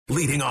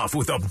Leading off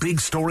with a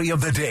big story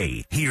of the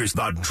day, here's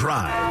The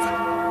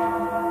Drive.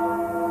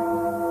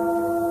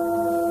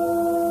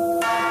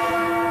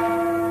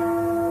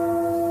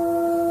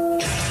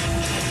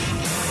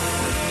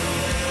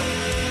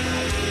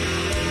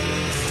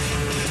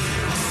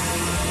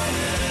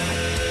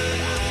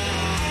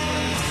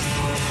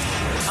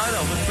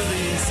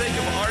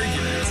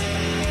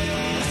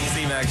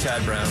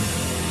 Chad Brown.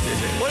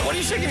 JJ. What are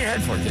you shaking your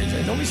head for,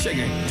 JJ? Don't be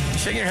shaking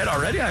your head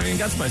already. I mean,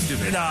 that's my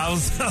stupid. No, I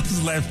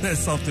was laughing at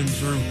something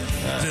Drew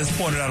just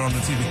pointed out on the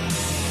TV.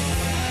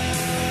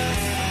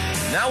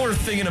 Now we're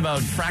thinking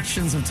about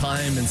fractions of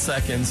time and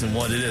seconds and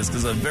what it is,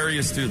 because a very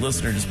astute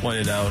listener just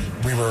pointed out.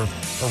 We were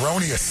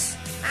erroneous.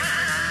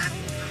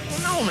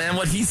 No, man.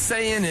 What he's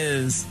saying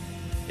is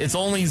it's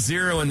only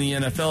 0 in the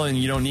NFL, and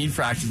you don't need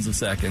fractions of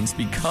seconds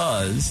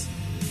because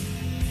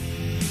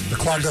the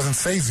clock doesn't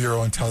say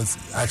 0 until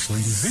it's actually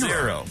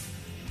 0.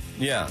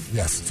 Yeah.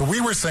 Yes. So we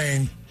were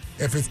saying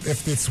if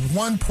it's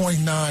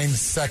 1.9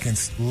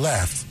 seconds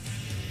left,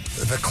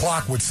 the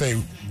clock would say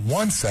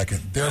 1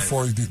 second.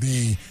 Therefore,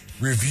 the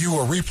review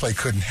or replay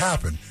couldn't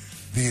happen.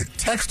 The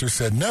texter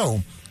said,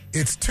 no,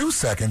 it's 2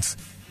 seconds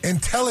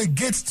until it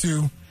gets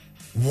to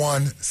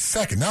 1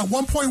 second. Not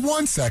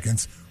 1.1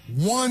 seconds.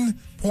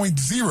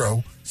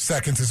 1.0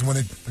 seconds is when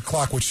the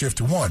clock would shift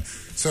to 1.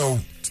 So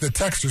to the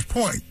texter's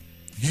point,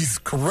 he's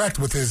correct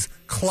with his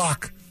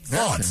clock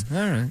thoughts. Okay.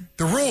 All right.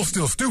 The rule's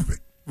still stupid.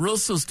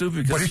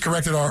 But he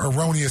corrected our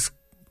erroneous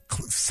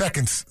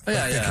seconds.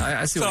 Yeah,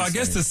 I see what So you're I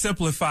guess saying. to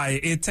simplify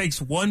it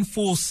takes 1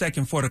 full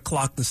second for the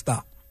clock to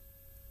stop.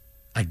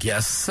 I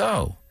guess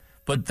so.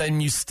 But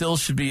then you still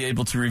should be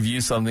able to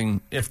review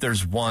something if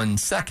there's 1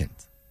 second.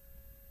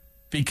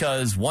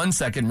 Because 1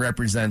 second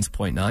represents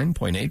 0.9,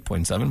 0.8,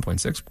 0.7,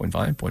 0.6,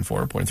 0.5,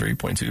 0.4, 0.3,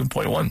 0.2,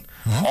 0.1.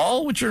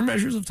 All which are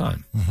measures of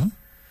time. Mm-hmm.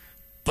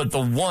 But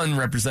the 1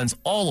 represents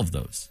all of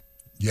those.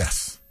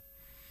 Yes.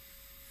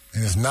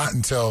 And it's not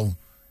until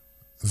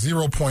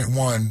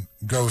 0.1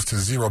 goes to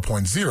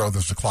 0.0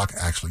 does the clock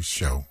actually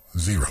show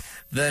 0.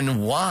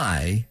 Then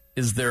why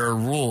is there a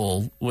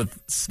rule with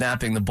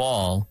snapping the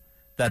ball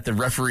that the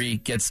referee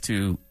gets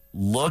to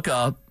look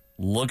up,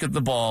 look at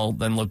the ball,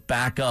 then look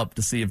back up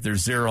to see if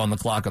there's 0 on the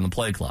clock on the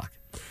play clock?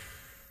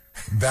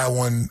 That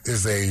one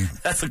is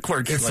that's a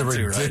quirky it's a one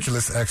too,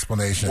 ridiculous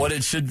explanation. What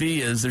it should be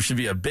is there should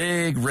be a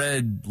big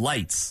red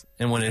lights,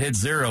 and when it hits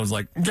 0, it's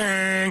like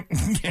gang,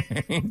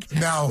 gang.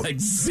 Now, like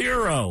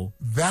 0.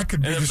 That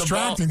could be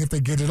distracting if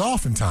they get it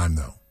off in time,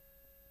 though.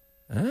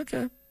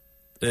 Okay.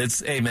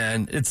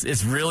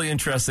 It's really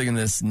interesting in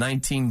this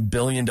 $19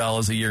 billion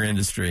a year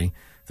industry.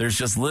 There's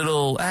just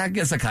little, I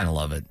guess I kind of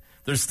love it.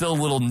 There's still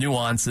little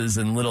nuances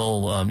and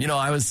little,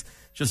 I was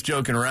just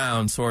joking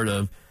around sort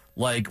of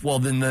like, well,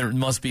 then there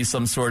must be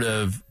some sort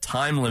of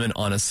time limit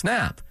on a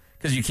snap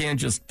because you can't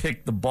just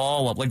pick the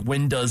ball up. Like,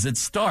 when does it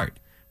start?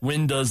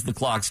 When does the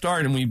clock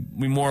start? And we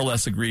more or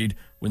less agreed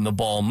when the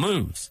ball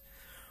moves.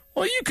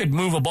 Well, you could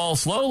move a ball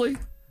slowly.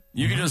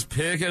 You could just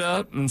pick it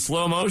up in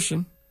slow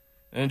motion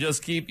and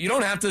just keep. You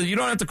don't have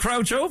to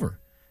crouch over.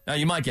 Now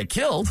you might get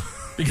killed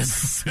because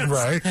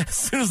as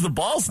soon as the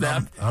ball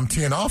snapped, I'm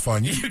teeing off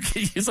on you.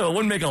 So it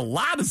wouldn't make a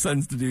lot of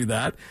sense to do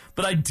that.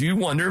 But I do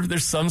wonder if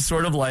there's some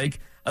sort of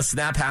like a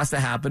snap has to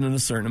happen in a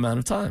certain amount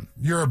of time.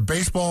 You're a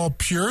baseball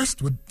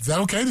purist. Is that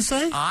okay to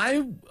say?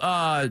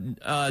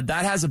 That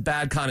has a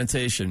bad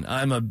connotation.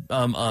 I'm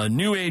a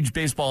new age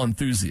baseball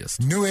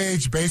enthusiast. New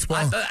age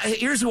baseball.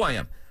 Here's who I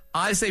am.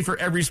 I say for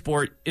every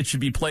sport, it should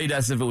be played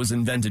as if it was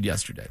invented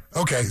yesterday.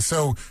 Okay,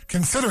 so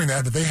considering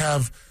that they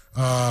have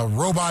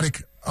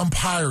robotic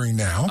umpiring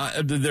now.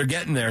 They're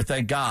getting there,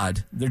 thank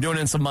God. They're doing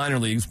it in some minor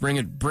leagues. Bring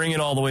it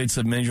all the way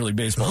to Major League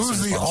Baseball.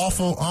 Who's the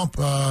awful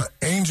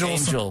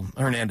Angel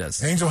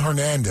Hernandez. Angel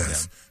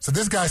Hernandez. Yeah. So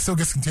this guy still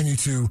gets to continue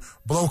to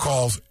blow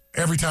calls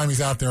every time he's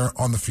out there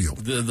on the field.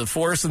 The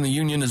force and the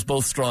union is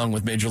both strong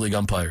with Major League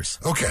umpires.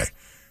 Okay.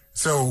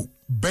 So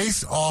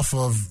based off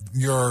of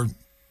your,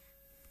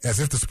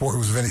 as if the sport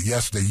was invented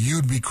yesterday,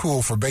 you'd be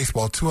cool for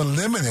baseball to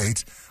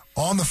eliminate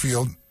on the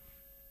field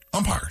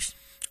umpires.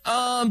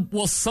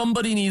 Well,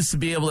 somebody needs to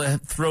be able to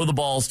throw the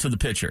balls to the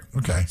pitcher.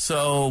 Okay.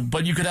 So,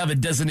 but you could have a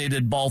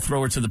designated ball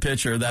thrower to the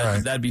pitcher.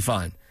 That'd be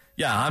fine.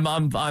 Yeah,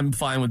 I'm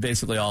fine with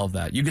basically all of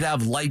that. You could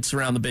have lights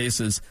around the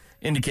bases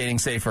indicating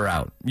safe or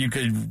out. You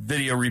could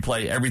video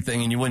replay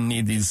everything, and you wouldn't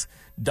need these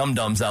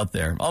dum-dums out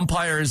there.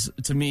 Umpires,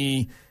 to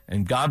me,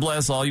 and God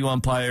bless all you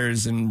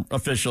umpires and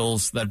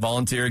officials that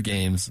volunteer at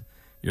games.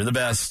 You're the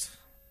best,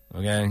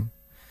 okay?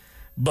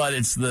 But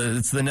it's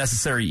the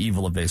necessary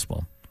evil of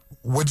baseball.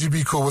 Would you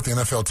be cool with the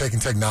NFL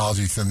taking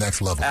technology to the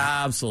next level?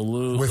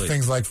 Absolutely. With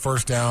things like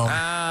first down,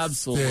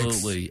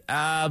 absolutely, sticks,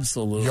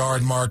 absolutely,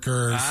 yard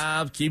markers.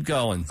 Keep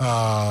going.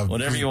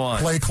 Whatever you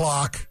want. Play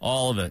clock.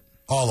 All of it.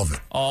 All of it.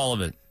 All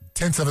of it.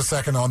 Tenths of a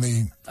second on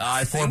the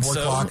I think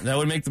so. Clock. That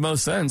would make the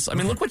most sense. I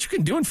mean, look what you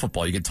can do in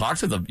football. You can talk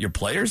to your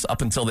players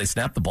up until they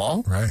snap the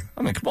ball. Right.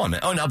 I mean, come on,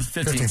 man. Oh, no,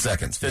 15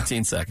 seconds.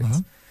 15 seconds.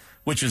 Mm-hmm.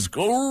 Which is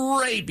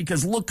great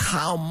because look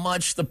how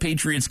much the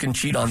Patriots can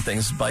cheat on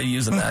things by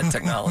using that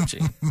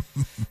technology.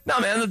 No,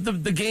 man,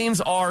 the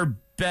games are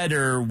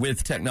better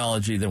with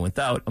technology than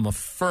without. I'm a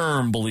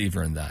firm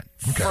believer in that.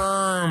 Okay.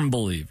 Firm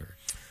believer.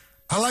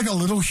 I like a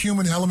little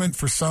human element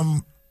for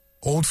some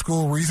old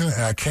school reason,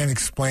 and I can't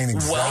explain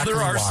exactly Well, there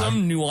are why.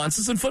 some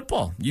nuances in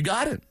football. You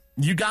got it.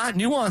 You got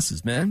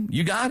nuances, man.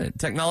 You got it.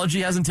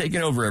 Technology hasn't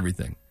taken over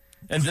everything.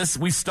 And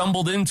we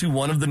stumbled into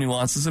one of the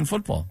nuances in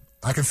football.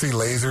 I can see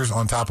lasers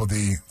on top of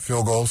the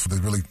field goals for the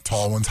really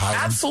tall ones, high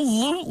ones.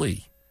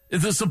 Absolutely.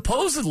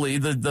 Supposedly,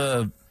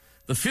 the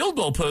field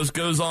goal post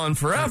goes on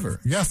forever.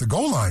 Yes, the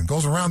goal line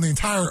goes around the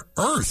entire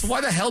earth. So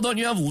why the hell don't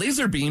you have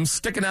laser beams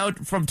sticking out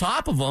from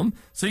top of them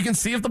so you can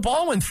see if the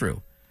ball went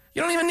through?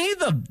 You don't even need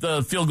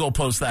the field goal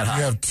post that high.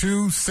 You have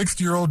two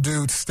 60-year-old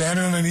dudes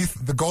standing underneath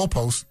the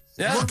goalpost,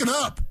 looking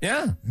up,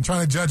 and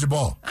trying to judge a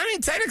ball. I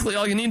mean, technically,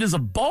 all you need is a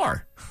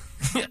bar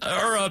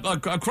or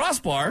a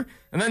crossbar,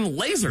 and then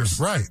lasers.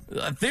 Right.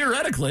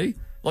 Theoretically,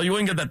 well, you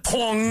wouldn't get that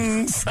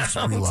twang sound. That's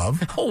what we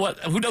love. Oh, what?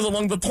 Who doesn't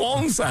love the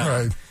twang sound?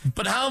 Right.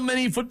 But how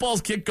many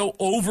footballs go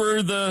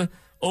over the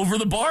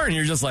bar, and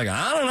you're just like,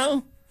 I don't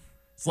know.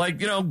 It's like,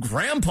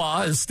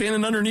 Grandpa is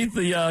standing underneath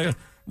the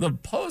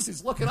post.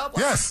 He's looking up.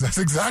 Like, Yes, that's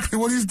exactly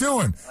what he's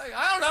doing. like,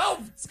 I don't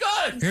know. It's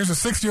good. Here's a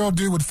 60-year-old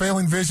dude with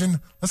failing vision.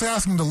 Let's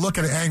ask him to look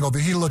at an angle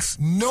that he looks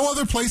no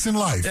other place in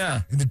life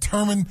and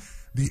determine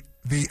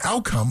the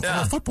outcome of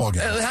a football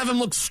game. Have him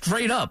look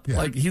straight up. Yeah.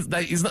 Like he's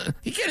not,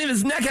 he can't even,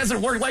 his neck hasn't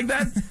worked like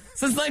that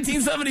since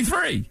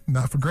 1973.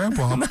 Not for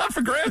Grandpa. Not for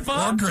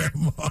Grandpa. Or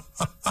Grandma. All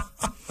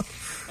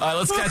right,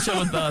 let's catch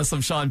up with some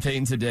Sean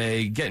Payton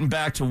today. Getting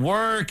back to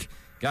work.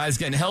 Guys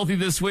getting healthy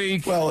this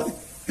week. Well,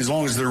 as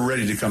long as they're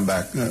ready to come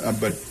back.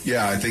 But,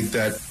 yeah, I think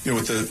that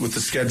with the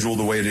schedule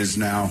the way it is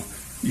now,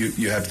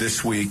 you have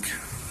this week,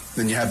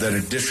 then you have that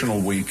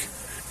additional week,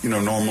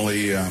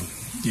 normally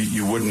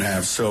you wouldn't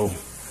have. So,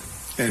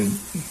 and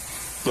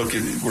look,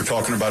 we're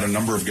talking about a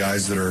number of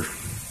guys that are,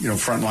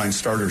 frontline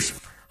starters.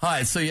 All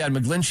right, so you had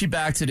McGlinchey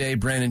back today,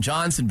 Brandon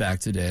Johnson back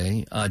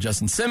today,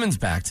 Justin Simmons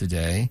back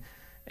today,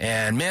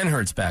 and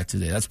Manhurt's back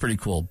today. That's pretty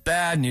cool.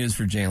 Bad news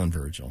for Jalen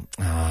Virgil.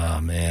 Oh,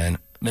 man.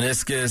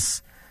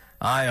 Meniscus,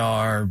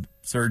 IR,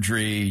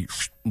 surgery,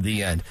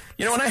 the end.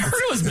 When I heard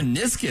it was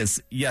meniscus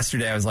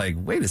yesterday, I was like,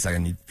 wait a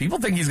second. People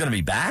think he's going to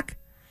be back?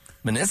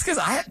 Meniscus?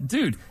 I had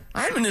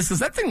meniscus.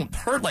 That thing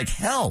hurt like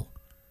hell.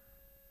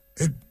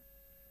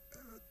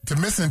 To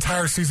miss an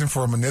entire season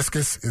for a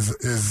meniscus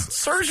is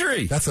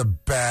surgery. That's a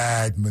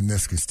bad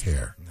meniscus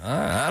tear.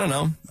 I don't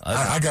know.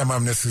 I got my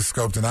meniscus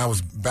scoped, and I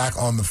was back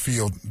on the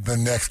field the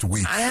next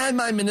week. I had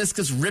my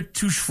meniscus ripped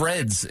to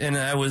shreds, and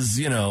I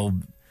was, I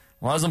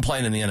wasn't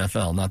playing in the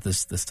NFL, not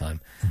this time.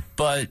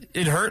 But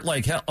it hurt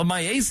like hell.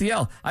 My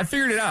ACL, I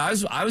figured it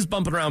out. I was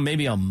bumping around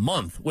maybe a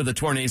month with a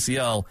torn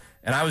ACL,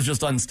 and I was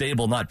just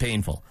unstable, not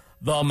painful.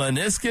 The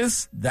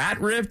meniscus, that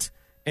ripped,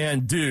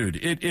 and dude,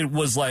 it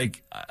was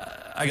like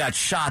I got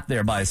shot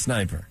there by a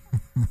sniper.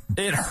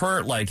 It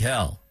hurt like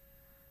hell.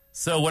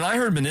 So when I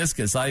heard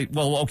meniscus,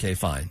 okay,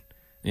 fine.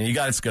 You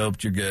got it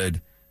scoped, you're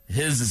good.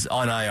 His is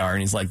on IR,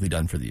 and he's likely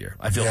done for the year.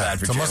 I feel bad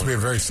for Jalen. So it must be a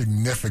very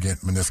significant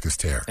meniscus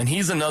tear. And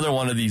he's another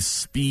one of these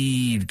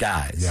speed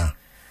guys. Yeah.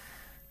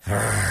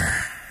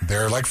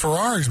 They're like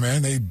Ferraris,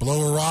 man. They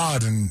blow a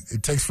rod, and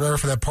it takes forever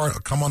for that part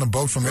to come on a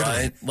boat from Italy.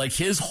 Right? Like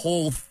his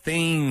whole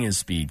thing is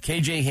speed.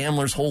 KJ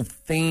Hamler's whole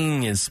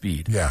thing is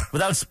speed. Yeah.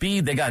 Without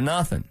speed, they got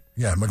nothing.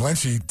 Yeah,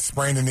 McGlinchey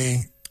sprained a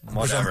knee,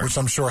 which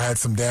I'm sure had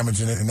some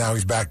damage in it, and now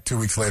he's back 2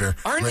 weeks later.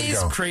 Aren't ready to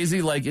these go.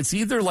 crazy? Like, it's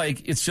either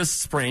like it's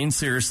just sprained,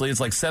 seriously, it's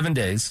like 7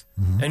 days,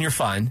 and you're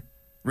fine,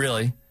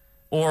 really,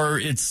 or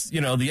it's,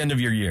 the end of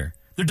your year.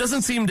 There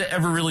doesn't seem to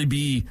ever really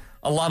be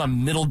a lot of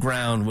middle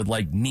ground with,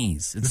 like,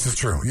 knees. This is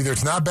true. Either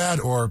it's not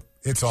bad or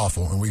it's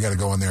awful, and we got to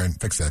go in there and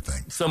fix that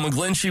thing. So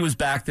McGlinchey was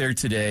back there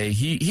today.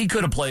 He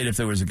could have played if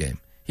there was a game.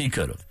 He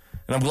could have.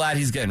 And I'm glad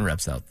he's getting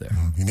reps out there.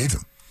 He needs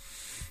them.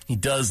 He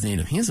does need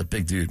him. He's a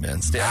big dude, man.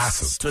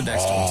 Massive. Stood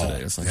next to him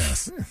today. It's like,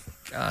 yes.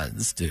 God,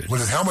 this dude.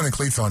 With his helmet and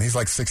cleats on, he's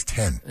like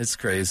 6'10". It's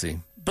crazy.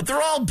 But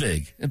they're all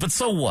big. But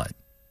so what?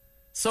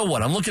 So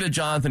what? I'm looking at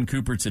Jonathan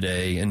Cooper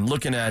today and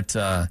looking at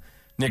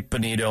Nick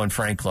Bonito and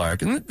Frank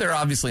Clark. And they're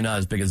obviously not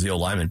as big as the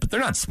O-linemen, but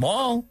they're not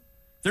small.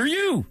 They're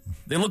you.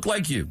 They look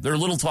like you. They're a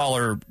little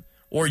taller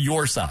or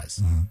your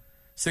size.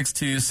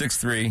 6'2",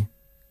 6'3",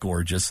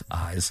 gorgeous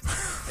eyes.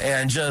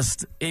 And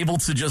just able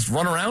to just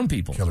run around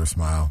people. Killer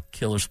smile.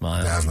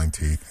 Dazzling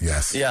teeth.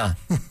 Yes. Yeah.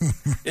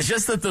 It's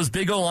just that those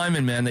big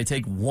O-linemen, man, they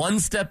take one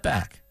step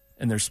back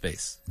and there's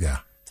space. Yeah.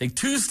 Take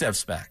 2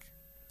 steps back.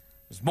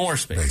 There's more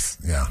space.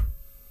 Yeah.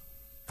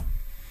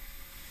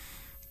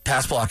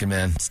 Pass blocking,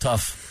 man. It's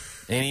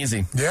tough. Ain't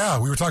easy. Yeah,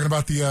 we were talking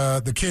about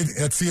the kid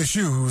at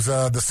CSU who's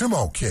the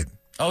sumo kid.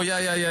 Oh, yeah.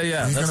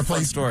 He's That's a play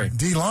fun story.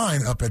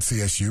 D-line up at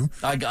CSU.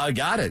 I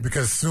got it.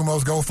 Because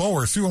sumos go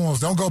forward. Sumos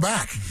don't go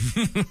back.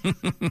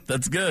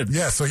 That's good.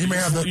 Yeah, so he may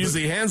have use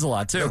the hands a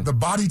lot, too. The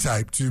body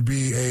type to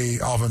be a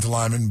offensive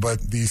lineman,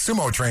 but the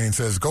sumo training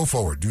says go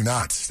forward. Do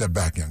not step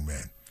back, young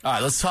man. All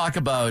right, let's talk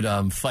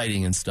about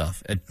fighting and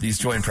stuff at these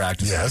joint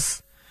practices.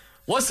 Yes.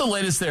 What's the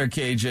latest there,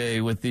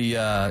 KJ, with the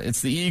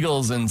it's the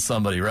Eagles and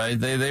somebody, right?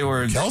 They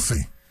were Kelsey.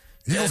 Eagles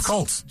Yes,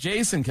 Colts.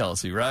 Jason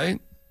Kelsey, right?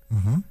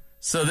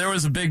 So there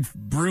was a big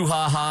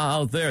brouhaha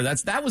out there.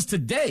 That was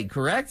today,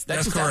 correct? That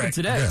That's just correct. happened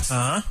today.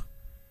 Yes.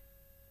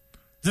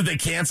 Did they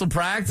cancel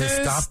practice?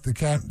 They stopped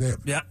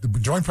Yeah. the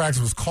joint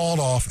practice was called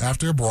off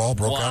after a brawl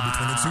broke out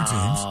between the two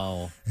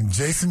Wow. teams. And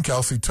Jason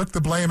Kelsey took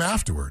the blame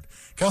afterward.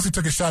 Kelsey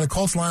took a shot at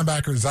Colts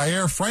linebacker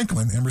Zaire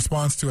Franklin in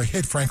response to a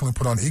hit Franklin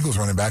put on Eagles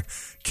running back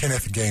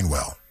Kenneth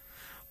Gainwell.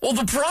 Well,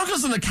 the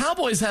Broncos and the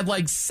Cowboys had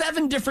like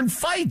 7 different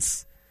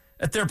fights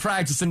at their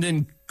practice and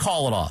didn't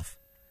call it off.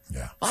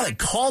 Yeah. Oh, they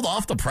called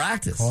off the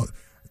practice. Well,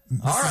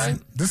 All right.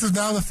 This is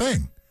now the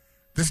thing.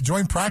 This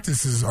joint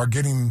practices are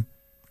getting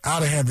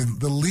out of hand.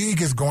 The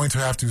league is going to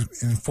have to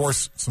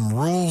enforce some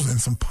rules and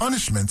some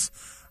punishments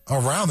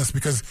around this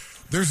because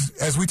there's,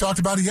 as we talked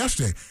about it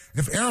yesterday,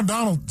 if Aaron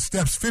Donald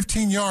steps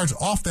 15 yards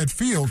off that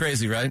field,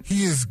 Crazy, right?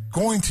 He is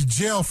going to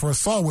jail for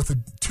assault with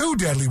 2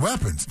 deadly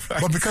weapons.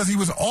 Right. But because he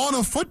was on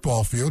a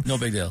football field, No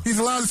big deal. He's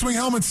allowed to swing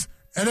helmets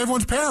at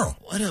everyone's peril.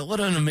 What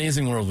an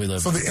amazing world we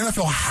live So in. the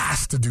NFL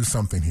has to do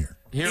something here.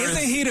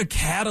 Isn't he the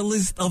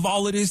catalyst of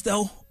all of this,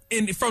 though?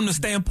 From the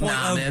standpoint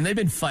Nah, of man, they've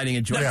been fighting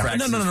a joint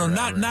practice. no,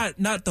 forever.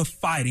 not the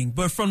fighting,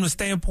 but from the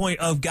standpoint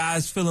of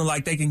guys feeling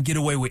like they can get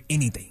away with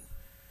anything.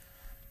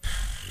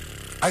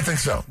 I think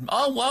so.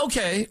 Oh, well,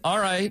 okay, all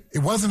right. It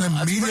wasn't a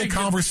That's a media pretty good-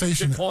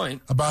 conversation good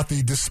point. about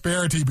the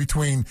disparity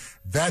between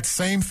that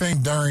same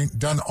thing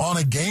done on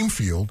a game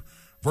field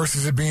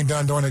versus it being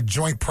done during a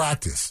joint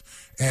practice.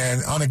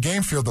 And on a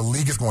game field, the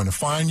league is going to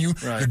fine you.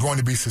 Right. You're going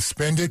to be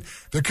suspended.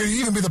 There could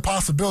even be the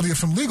possibility of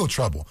some legal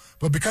trouble.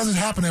 But because it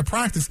happened at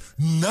practice,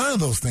 none of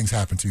those things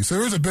happen to you. So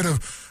there is a bit of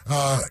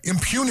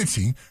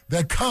impunity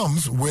that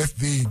comes with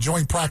the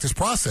joint practice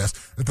process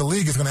that the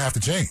league is going to have to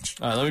change.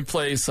 All right, let me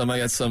play some. I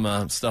got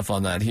some stuff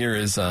on that. Here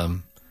is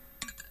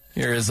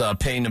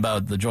Payne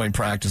about the joint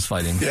practice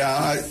fighting. Yeah,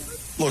 I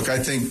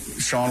think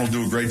Sean will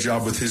do a great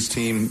job with his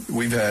team.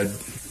 We've had,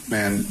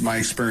 my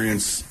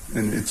experience,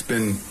 and it's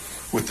been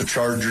with the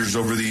Chargers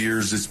over the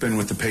years. It's been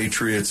with the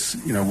Patriots.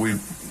 You know, we've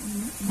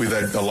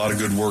had a lot of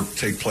good work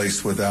take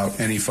place without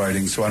any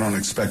fighting, so I don't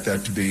expect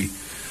that to be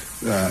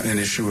an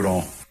issue at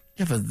all.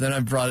 Yeah, but then I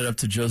brought it up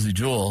to Josie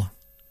Jewell,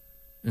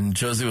 and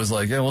Josie was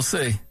like, "Yeah, we'll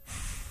see."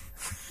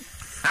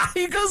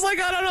 He goes like,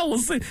 "I don't know, we'll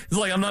see." He's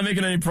like, "I'm not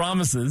making any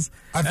promises."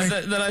 I think-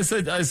 and then I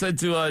said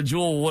to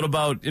Jewel, "What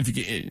about if you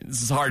can?"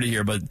 This is hard to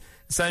hear, but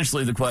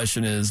essentially the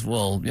question is,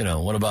 well, you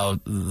know, what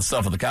about the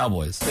stuff with the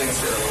Cowboys?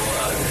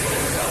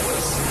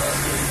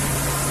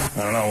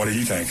 I don't know. What do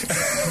you think?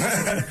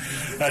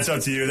 That's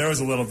up to you. There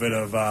was a little bit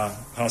of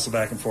hustle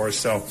back and forth.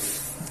 So,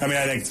 I mean,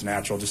 I think it's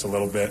natural, just a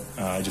little bit.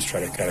 I just try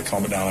to kind of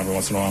calm it down every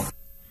once in a while.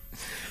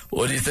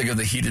 What do you think of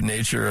the heated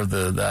nature of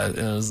that?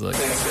 It was like,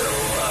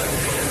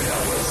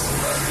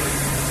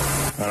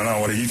 I don't know.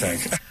 What do you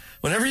think?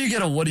 whenever you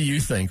get a "what do you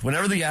think?"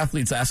 whenever the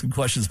athlete's asking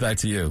questions back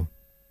to you,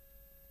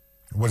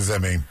 What does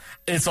that mean?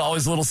 it's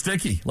always a little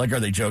sticky. Like, are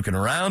they joking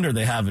around? Are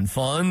they having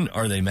fun?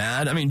 Are they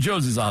mad? I mean,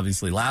 Josie's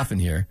obviously laughing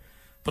here.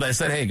 But I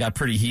said, hey, it got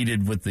pretty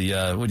heated with the,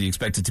 what do you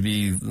expect it to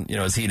be, you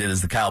know, as heated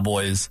as the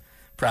Cowboys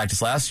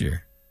practice last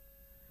year?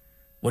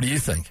 What do you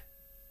think?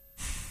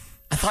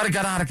 I thought it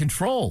got out of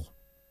control.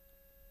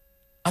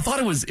 I thought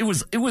it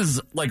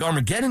was like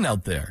Armageddon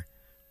out there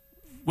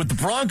with the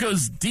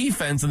Broncos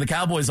defense and the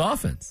Cowboys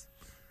offense.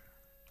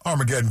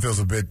 Armageddon feels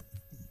a bit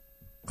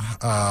Chad,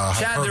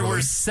 there hyperbole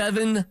were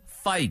 7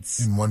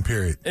 fights in one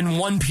period. in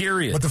one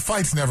period. But the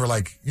fights never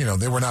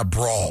they were not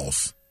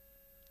brawls.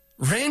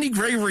 Randy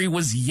Gregory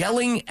was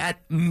yelling at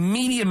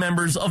media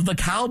members of the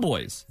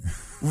Cowboys.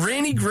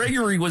 Randy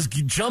Gregory was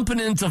jumping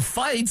into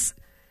fights.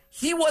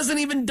 He wasn't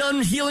even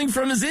done healing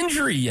from his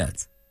injury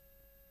yet.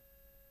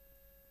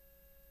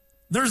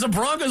 There's a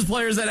Broncos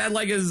player that had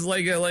like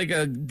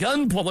a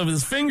gun pull with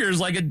his fingers,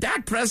 like a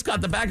Dak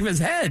Prescott the back of his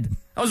head.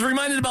 I was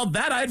reminded about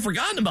that. I had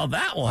forgotten about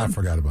that I one.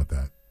 forgot about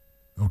that.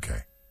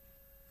 Okay.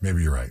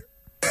 Maybe you're right.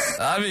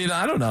 I mean,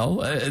 I don't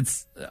know.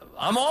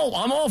 I'm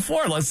all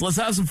for it. Let's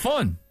have some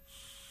fun.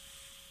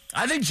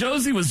 I think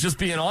Josie was just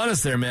being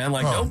honest there, man.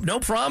 Like, no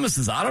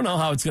promises. I don't know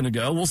how it's going to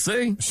go. We'll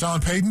see.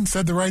 Sean Payton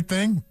said the right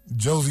thing.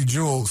 Josie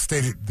Jewell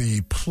stated the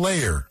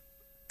player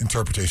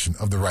interpretation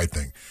of the right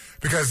thing.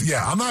 Because,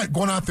 I'm not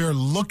going out there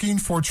looking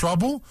for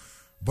trouble,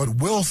 but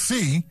we'll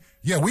see.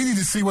 Yeah, we need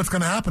to see what's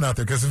going to happen out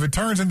there. Because if it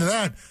turns into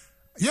that,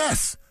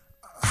 yes,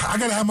 I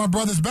got to have my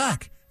brother's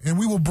back. And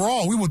we will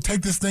brawl. We will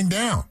take this thing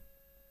down.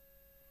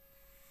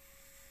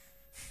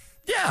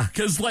 Yeah,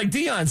 because like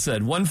Dion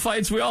said, one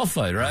fights, we all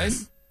fight, right?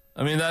 Yes.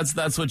 I mean,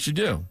 that's what you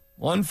do.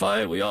 One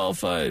fight, we all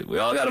fight. We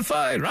all got to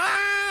fight.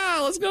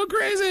 Ah, let's go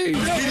crazy.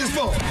 Get this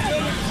phone.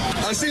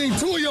 I seen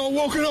 2 of y'all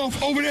walking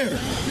off over there,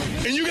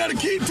 and you got a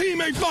key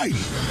teammate fighting.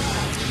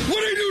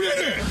 What they do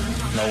there?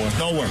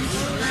 Nowhere.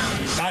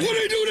 What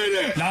they do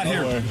there? Not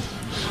here.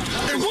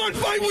 In one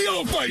fight, we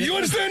all fight. You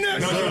understand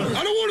that? No, sir.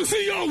 I don't want to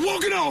see y'all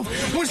walking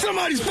off when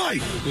somebody's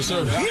fighting. Yes,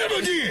 sir. Never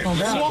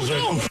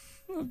again.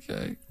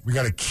 Okay. We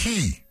got a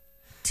key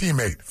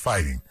teammate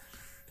fighting.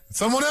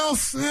 Someone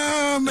else,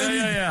 maybe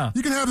Yeah.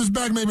 you can have his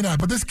back, maybe not.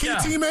 But this key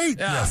teammate,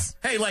 yes.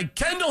 Hey, like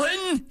Kendall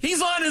Hinton,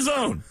 he's on his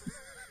own.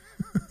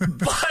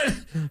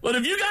 But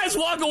if you guys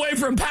walk away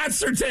from Pat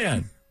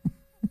Surtain,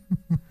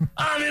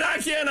 I mean, I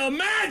can't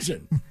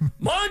imagine.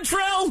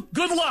 Montrell,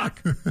 good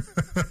luck.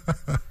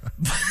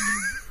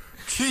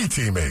 Key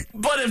teammate.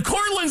 But if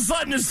Cortland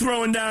Sutton is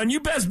throwing down, you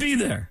best be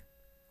there.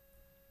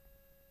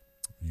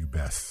 You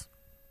best.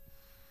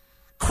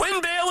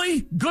 Quinn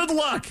Bailey, good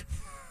luck.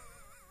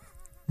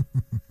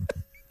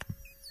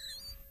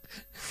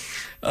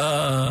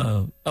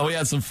 We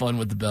had some fun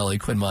with the belly,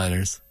 Quinn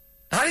Miners.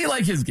 How do you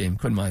like his game,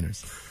 Quinn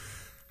Miners?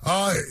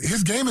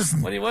 His game is.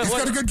 He's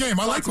got a good game.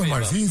 I like Quinn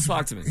Miners.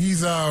 Talk to me.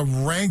 He's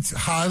ranked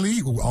highly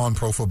on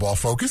Pro Football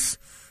Focus,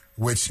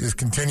 which is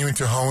continuing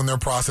to hone their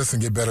process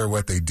and get better at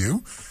what they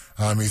do.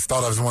 He's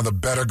thought of as one of the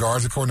better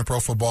guards according to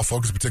Pro Football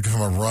Focus,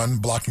 particularly from a run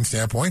blocking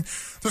standpoint.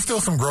 There's still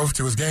some growth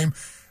to his game.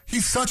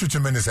 He's such a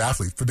tremendous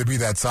athlete to be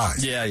that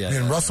size.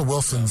 Russell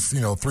Wilson's,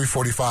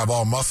 345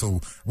 all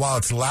muscle. While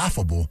it's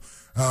laughable,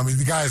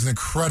 the guy is an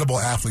incredible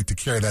athlete to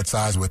carry that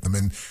size with him.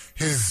 And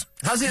his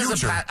how's he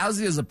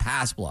as a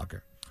pass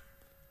blocker?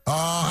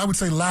 I would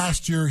say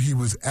last year he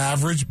was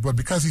average, but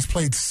because he's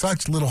played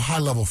such little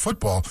high-level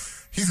football,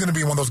 he's going to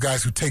be one of those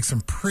guys who takes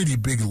some pretty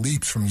big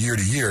leaps from year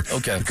to year.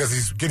 Okay. Because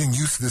he's getting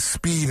used to the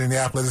speed and the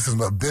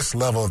athleticism of this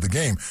level of the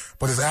game.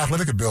 But his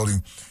athletic ability,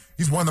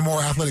 he's one of the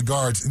more athletic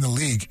guards in the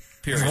league.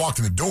 Period. He walked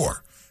in the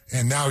door,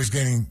 and now he's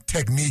gaining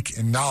technique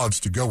and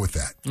knowledge to go with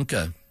that.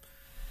 Okay.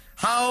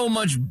 How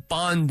much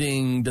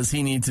bonding does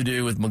he need to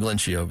do with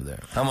McGlinchey over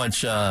there? How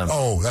much?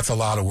 That's a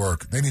lot of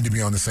work. They need to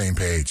be on the same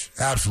page.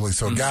 Absolutely.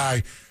 So a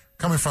guy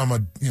coming from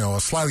a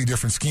slightly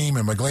different scheme,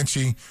 and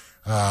McGlinchey,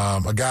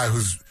 a guy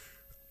who's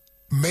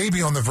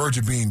maybe on the verge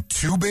of being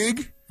too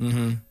big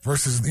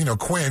versus,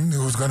 Quinn,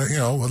 who's going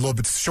to, a little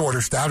bit shorter,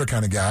 stouter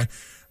kind of guy.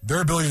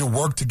 Their ability to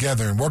work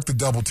together and work the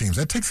double teams,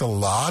 that takes a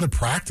lot of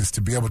practice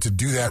to be able to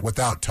do that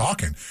without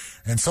talking.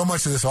 And so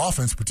much of this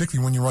offense,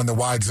 particularly when you run the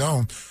wide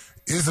zone,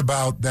 is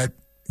about that,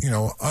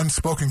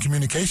 unspoken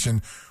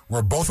communication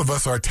where both of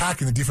us are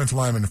attacking the defensive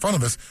lineman in front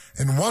of us,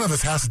 and one of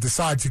us has to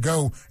decide to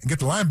go and get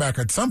the linebacker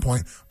at some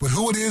point. But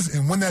who it is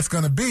and when that's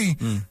going to be,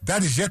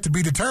 that is yet to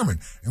be determined.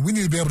 And we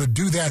need to be able to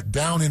do that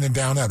down in and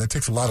down out. That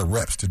takes a lot of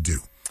reps to do.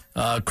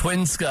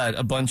 Quinn's got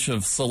a bunch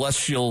of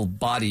celestial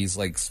bodies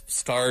like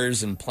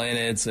stars and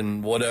planets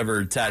and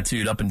whatever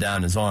tattooed up and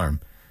down his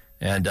arm.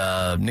 And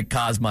Nick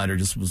Kosmider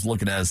just was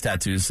looking at his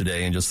tattoos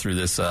today and just threw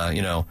this,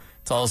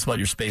 tell us about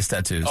your space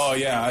tattoos. Oh,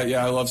 yeah,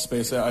 I love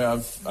space.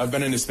 I've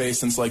been into space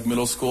since,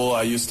 middle school.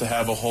 I used to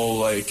have a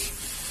whole,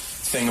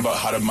 thing about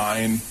how to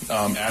mine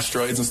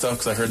asteroids and stuff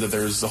because I heard that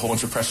there's a whole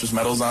bunch of precious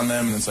metals on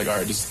them, and it's all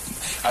right,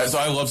 so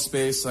I love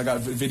space. I got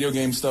video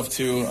game stuff,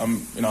 too.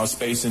 I'm, a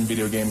space and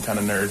video game kind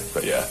of nerd,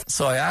 but yeah.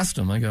 So I asked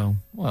him, I go,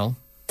 well.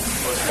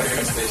 What's your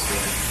favorite space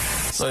movie?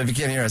 So if you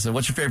can't hear, I said,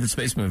 what's your favorite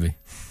space movie?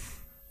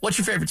 What's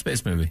your favorite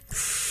space movie?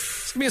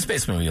 Just give me a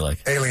space movie you like.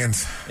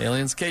 Aliens.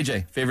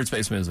 KJ, favorite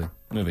space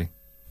movie?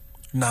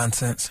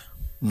 Nonsense.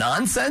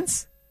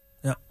 Nonsense?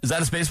 Yeah. Is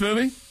that a space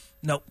movie?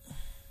 Nope.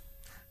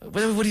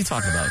 What are you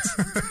talking about?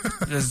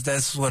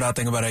 That's what I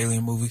think about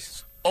alien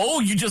movies. Oh,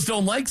 you just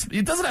don't like...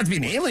 It doesn't have to be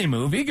an alien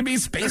movie. It could be a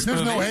space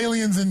movie. There's no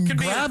aliens in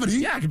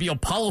Gravity. It could be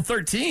Apollo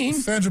 13.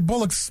 Sandra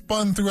Bullock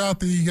spun throughout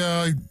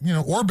the,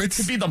 orbits.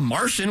 It could be The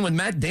Martian with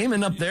Matt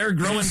Damon up there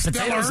growing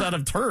potatoes out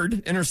of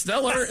turd.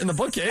 Interstellar in the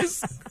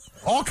bookcase.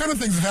 All kind of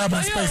things have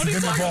happened in space that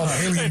didn't involve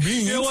alien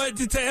beings. You know what?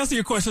 To answer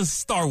your question,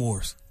 Star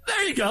Wars.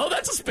 There you go.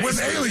 That's a space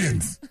with movie.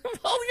 Aliens.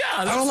 Well,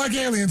 yeah. I don't like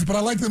aliens, but I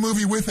like the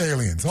movie with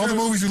aliens. All the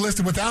movies you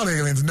listed without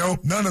aliens,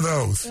 nope, none of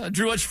those.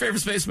 Drew, what's your favorite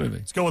space movie?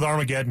 Let's go with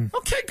Armageddon.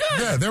 Okay, good.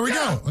 Yeah, there we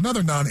go.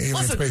 Another non-alien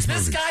space movie.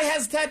 This guy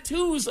has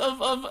tattoos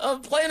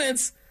of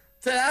planets.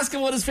 To ask him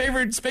what his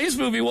favorite space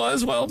movie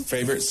was, well...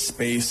 Favorite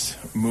space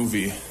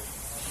movie?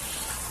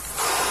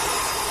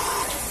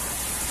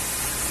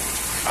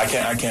 I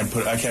can't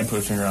put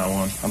a finger on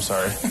one. I'm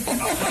sorry.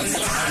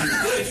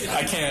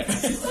 I can't.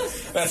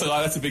 That's a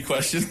lot. That's a big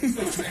question.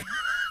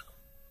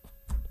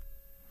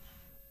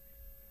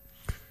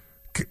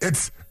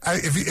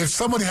 If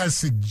somebody had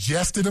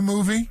suggested a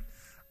movie,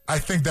 I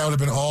think that would have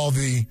been all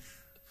the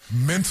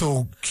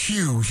mental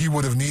cue he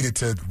would have needed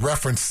to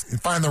reference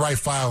and find the right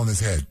file in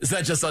his head. Is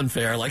that just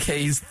unfair?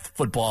 Hey, he's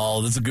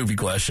football. This is a goofy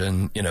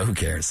question. Who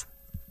cares?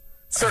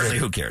 Certainly,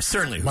 who cares?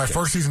 My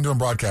first season doing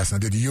broadcasting, I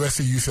did the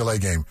USC-UCLA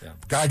game. Yeah.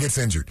 Guy gets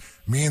injured.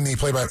 Me and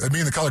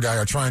the color guy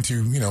are trying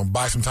to,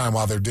 buy some time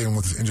while they're dealing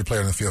with this injured player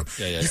in the field.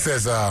 He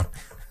says,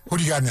 who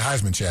do you got in the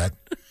Heisman, Chad?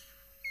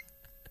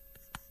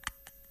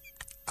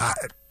 I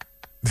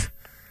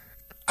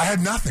had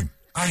nothing.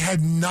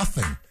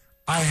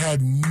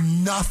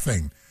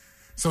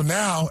 So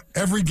now,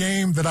 every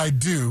game that I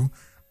do,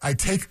 I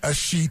take a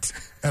sheet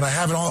and I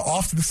have it all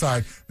off to the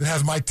side that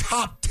has my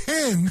top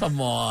 10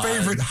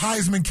 favorite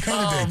Heisman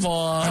candidates.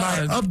 And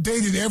I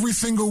update it every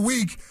single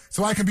week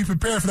so I can be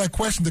prepared for that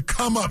question to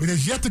come up. It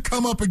has yet to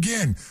come up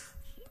again.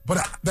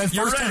 But that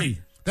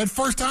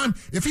first time,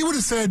 if he would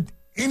have said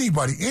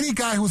anybody, any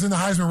guy who was in the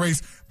Heisman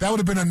race, that would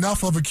have been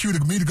enough of a cue to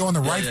me to go in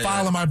the right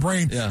file in my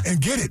brain and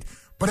get it.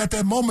 But at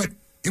that moment,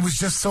 it was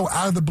just so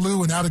out of the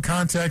blue and out of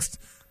context.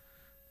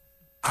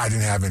 I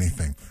didn't have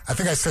anything. I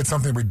think I said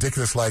something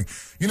ridiculous like,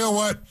 you know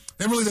what?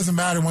 It really doesn't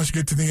matter once you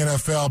get to the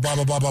NFL, blah,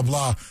 blah, blah, blah,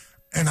 blah.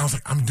 And I was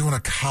like, I'm doing a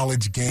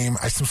college game.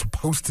 I'm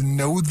supposed to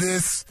know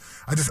this.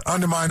 I just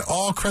undermined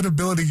all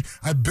credibility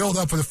I built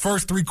up for the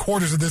first 3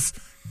 quarters of this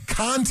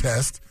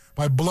contest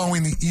by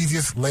blowing the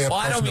easiest layup. Well,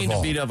 I don't mean of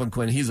all. to beat up on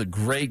Quinn. He's a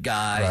great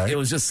guy. Right. It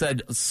was just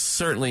said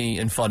certainly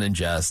in fun and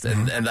jest,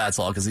 and that's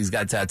all because he's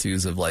got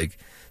tattoos of like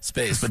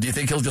space. But do you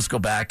think he'll just go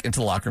back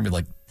into the locker room and be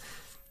like,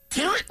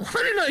 damn it,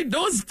 why didn't I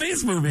know a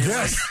space movie?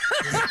 Yes.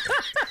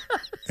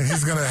 And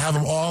he's going to have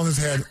them all in his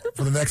head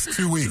for the next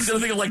 2 weeks. He's going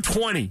to think of like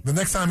 20. The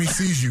next time he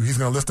sees you, he's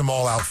going to list them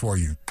all out for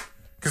you.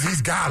 Because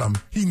he's got them.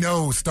 He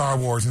knows Star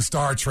Wars and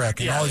Star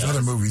Trek and all these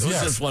other movies. It was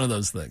Yes. just one of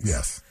those things.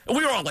 Yes. And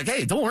we were all like,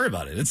 hey, don't worry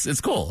about it.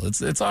 It's cool.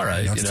 It's all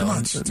right. That's you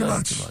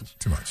know?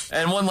 too much.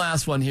 And one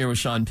last one here with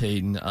Sean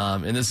Payton,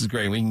 and this is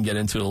great. We can get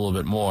into it a little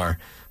bit more.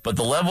 But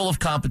the level of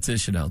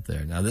competition out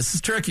there. Now, this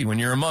is tricky when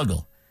you're a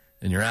muggle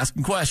and you're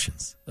asking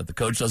questions that the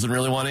coach doesn't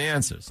really want to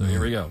answer. So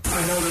here we go.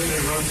 I know that they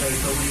rotate,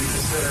 but when you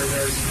consider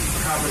there's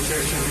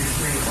competition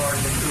between Clark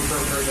and Cooper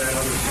for that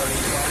other starting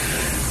spot.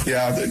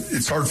 Yeah,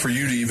 it's hard for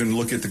you to even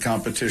look at the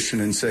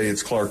competition and say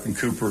it's Clark and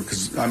Cooper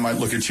because I might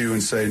look at you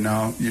and say,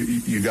 no,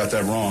 you got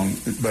that wrong,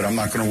 but I'm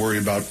not going to worry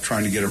about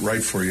trying to get it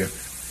right for you.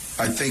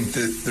 I think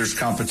that there's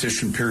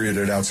competition, period,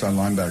 at outside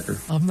linebacker.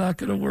 I'm not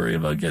going to worry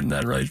about getting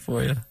that right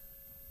for you.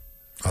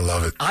 I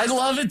love it. I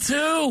love it,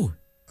 too.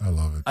 I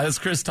love it. It's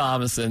Chris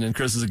Thomason, and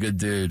Chris is a good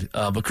dude.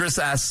 But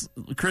I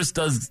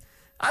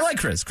like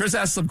Chris. Chris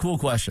asks some cool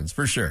questions,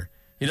 for sure.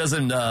 He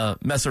doesn't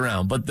mess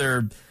around, but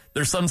they're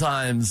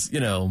sometimes,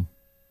 he's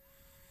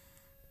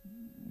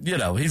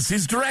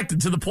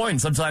directed to the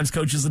point. Sometimes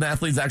coaches and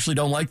athletes actually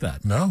don't like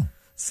that. No.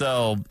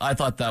 So I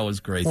thought that was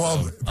great.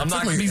 Well,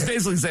 he's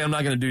basically saying I'm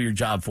not going to do your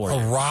job for you.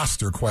 A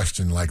roster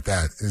question like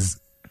that is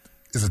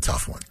a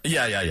tough one.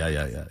 Yeah.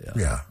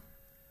 Yeah.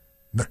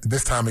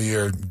 This time of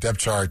year, depth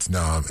charts,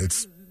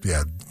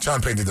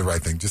 Sean Payton did the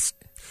right thing. Just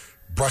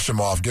brush him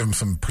off, give him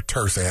some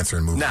terse answer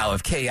and move Now, on.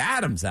 if Kay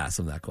Adams asked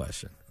him that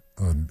question.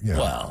 Yeah.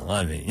 Well,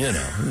 I mean,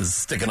 he's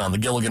sticking on the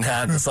Gilligan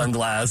hat and the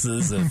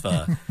sunglasses. If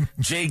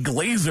Jay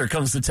Glazer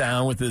comes to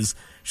town with his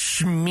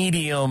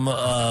schmedium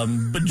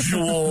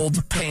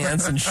bejeweled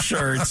pants and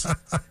shirts,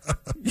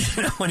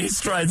 when he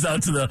strides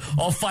out to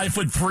all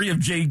 5'3" of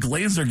Jay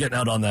Glazer getting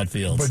out on that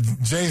field. But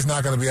Jay's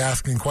not going to be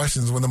asking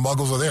questions when the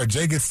Muggles are there.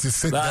 Jay gets to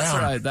sit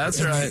down. That's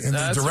in right.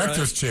 the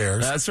director's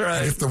chairs. That's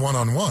right. And it's the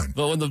one-on-one.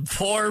 But when the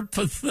poor,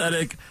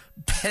 pathetic,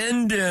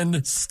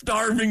 penned-in,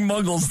 starving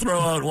Muggles throw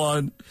out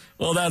one,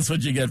 well, that's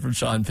what you get from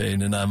Sean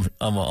Payton, and I'm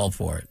all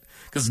for it.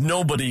 Because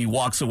nobody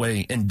walks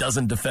away and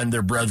doesn't defend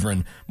their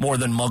brethren more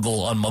than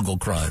Muggle on Muggle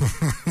crime.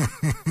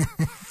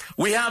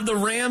 We have the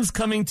Rams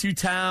coming to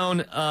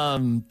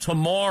town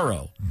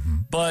tomorrow. Mm-hmm.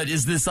 But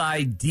is this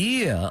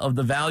idea of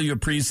the value of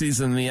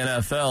preseason in the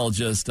NFL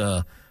just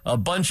a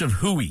bunch of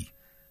hooey?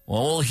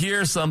 Well, we'll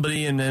hear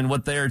somebody and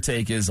what their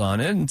take is on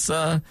it. It's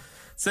an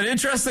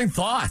interesting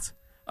thought.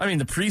 I mean,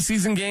 the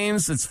preseason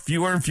games, it's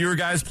fewer and fewer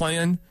guys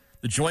playing.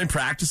 The joint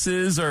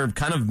practices are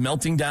kind of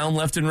melting down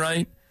left and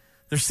right.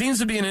 There seems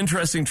to be an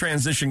interesting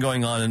transition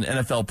going on in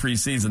NFL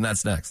preseason.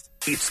 That's next.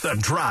 It's The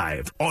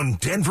Drive on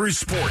Denver's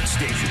Sports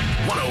Station,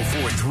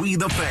 104.3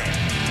 The Fan.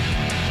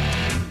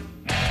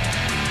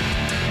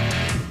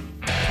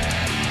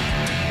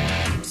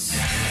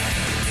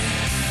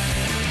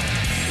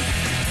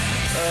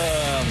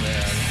 Oh,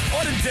 man.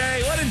 What a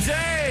day. What a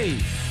day.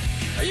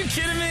 Are you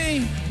kidding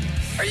me?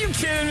 Are you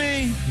kidding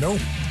me? Nope.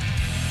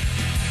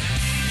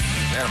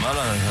 Man,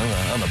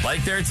 I'm on the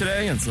bike there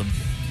today, and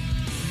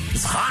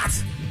it's hot.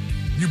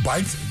 You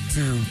biked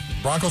to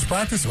Broncos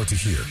practice or to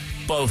here?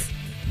 Both.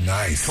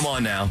 Nice. Come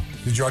on now.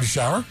 Did you already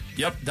shower?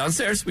 Yep,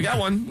 downstairs. We got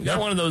one. We got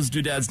one of those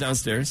doodads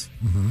downstairs.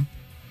 Mm-hmm.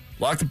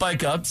 Lock the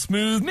bike up.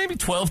 Smooth. Maybe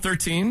 12,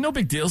 13. No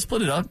big deal.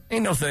 Split it up.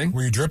 Ain't no thing.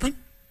 Were you dripping?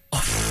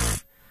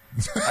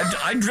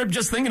 I drip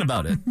just thinking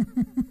about it.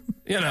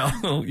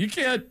 You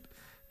can't.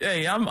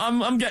 Hey,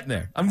 I'm getting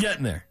there. I'm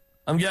getting there.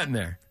 I'm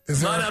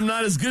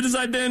not as good as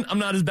I've been. I'm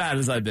not as bad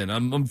as I've been.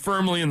 I'm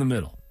firmly in the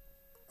middle.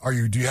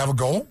 Do you have a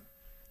goal?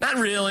 Not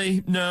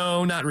really.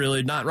 No, not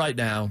really. Not right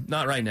now.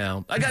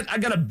 I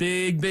got a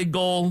big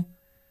goal.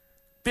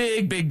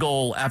 Big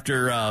goal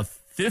after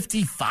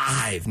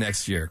 55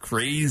 next year.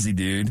 Crazy,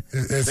 dude.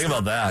 Think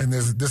about that. And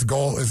this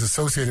goal is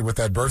associated with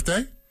that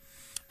birthday?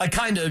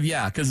 Kind of,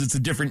 yeah, because it's a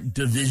different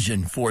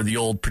division for the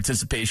old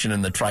participation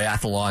in the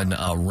triathlon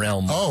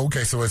realm. Oh,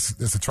 okay, so it's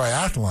a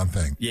triathlon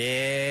thing.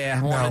 Yeah,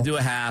 I want to do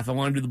a half. I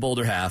want to do the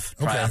Boulder half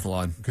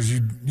triathlon. Because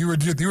you were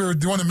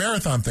doing the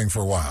marathon thing for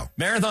a while.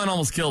 Marathon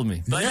almost killed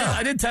me, but yeah.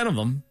 I did 10 of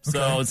them,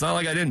 so it's not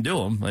like I didn't do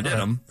them. I did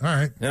them. All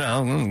right.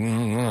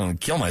 I'm gonna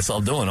kill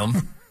myself doing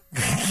them.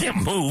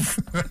 Can't move.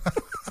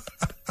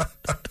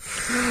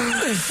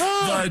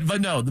 but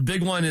no, the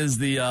big one is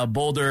the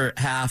Boulder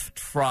half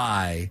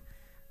tri.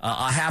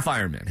 A half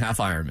Ironman.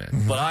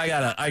 Mm-hmm. But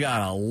I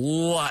got a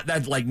lot.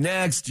 That's like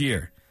next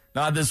year.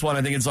 Not this one.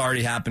 I think it's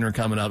already happened or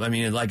coming up. I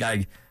mean, like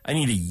I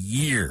need a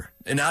year,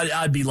 and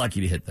I'd be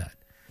lucky to hit that.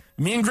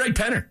 Me and Greg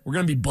Penner, we're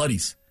going to be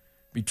buddies.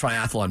 Be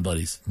triathlon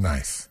buddies.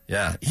 Nice.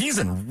 Yeah, he's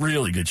in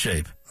really good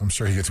shape. I'm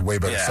sure he gets way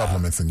better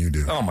supplements than you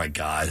do. Oh, my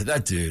God,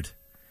 that dude.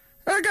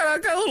 I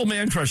got a little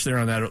man crush there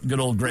on that good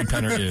old Greg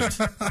Penner dude.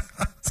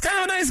 He's kind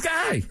of a nice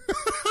guy.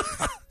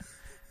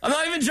 I'm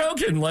not even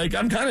joking. Like,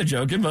 I'm kind of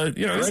joking, but,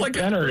 you know, it's like...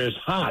 Penner is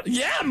hot.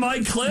 Yeah,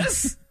 Mike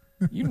Kliss.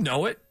 You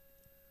know it.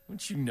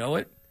 Don't you know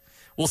it?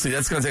 We'll see.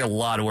 That's going to take a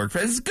lot of work.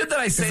 It's good that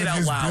I say it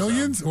out loud. Is it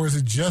billions, or is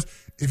it just...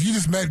 If you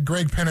just met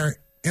Greg Penner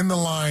in the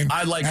line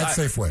at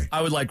Safeway?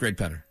 I would like Greg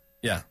Penner.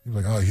 Yeah. You're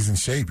like, oh, he's in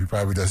shape. He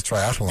probably does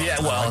triathlon. Yeah,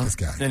 well, I like this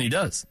guy. And he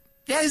does.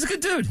 Yeah, he's a good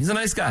dude. He's a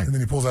nice guy. And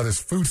then he pulls out his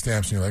food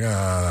stamps, and you're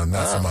like,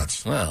 not so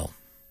much. Well.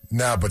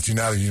 Now that you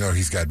know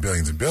he's got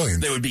billions and billions.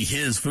 They would be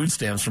his food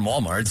stamps from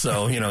Walmart,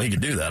 so, you know, he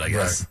could do that, I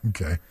guess.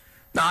 Right. Okay.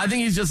 No, I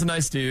think he's just a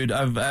nice dude.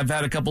 I've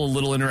had a couple of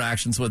little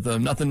interactions with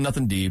him.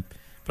 Nothing deep.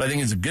 But I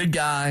think he's a good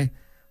guy.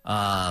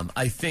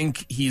 I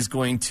think he's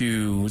going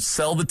to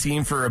sell the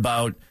team for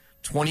about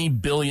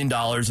 $20 billion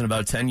in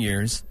about 10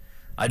 years.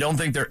 I don't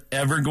think they're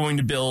ever going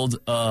to build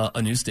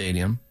a new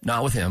stadium,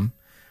 not with him.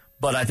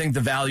 But I think the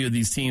value of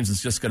these teams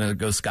is just going to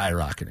go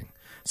skyrocketing.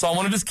 Saw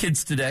one of his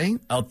kids today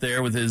out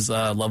there with his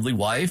lovely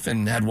wife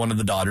and had one of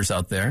the daughters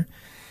out there.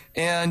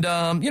 And,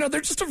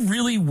 they're just a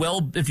really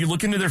if you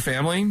look into their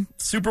family,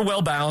 super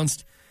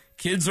well-balanced.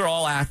 Kids are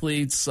all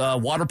athletes.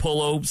 Water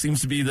polo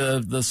seems to be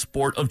the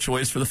sport of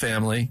choice for the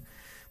family.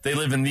 They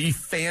live in the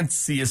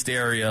fanciest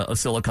area of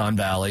Silicon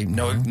Valley.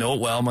 Know it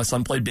well. My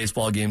son played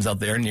baseball games out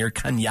there near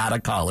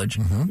Kenyatta College,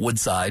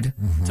 Woodside,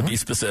 to be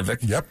specific.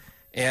 Yep.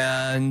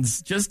 And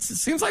just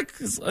seems like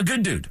a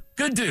good dude.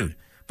 Good dude.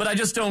 But I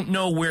just don't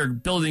know where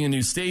building a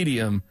new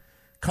stadium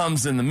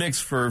comes in the mix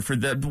for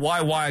that.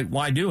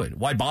 Why do it?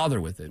 Why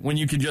bother with it when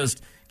you can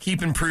just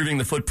keep improving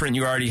the footprint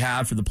you already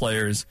have for the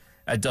players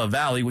at Dove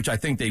Valley, which I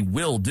think they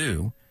will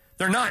do.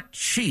 They're not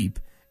cheap,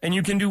 and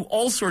you can do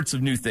all sorts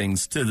of new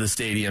things to the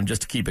stadium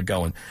just to keep it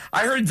going.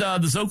 I heard the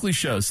Zokley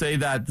show say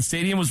that the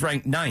stadium was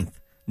ranked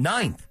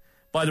ninth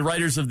by the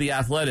writers of The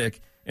Athletic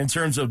in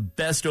terms of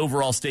best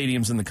overall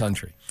stadiums in the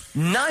country.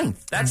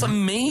 9th. That's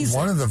amazing.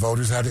 One of the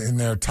voters had it in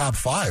their top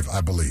 5,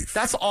 I believe.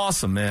 That's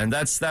awesome, man.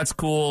 That's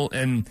cool,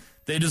 and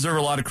they deserve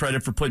a lot of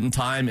credit for putting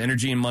time,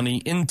 energy, and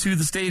money into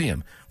the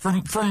stadium.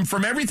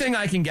 From everything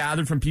I can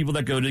gather from people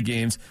that go to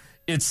games,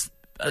 it's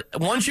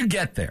once you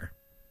get there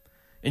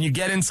and you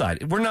get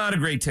inside, we're not a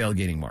great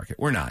tailgating market.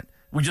 We're not.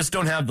 We just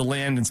don't have the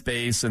land and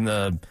space and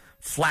the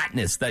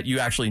flatness that you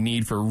actually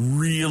need for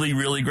really,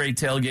 really great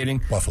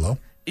tailgating.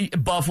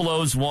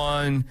 Buffalo's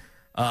one.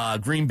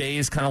 Green Bay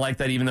is kind of like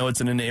that, even though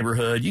it's in a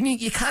neighborhood.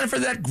 You kind of, for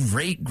that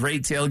great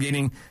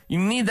tailgating, you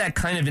need that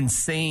kind of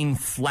insane,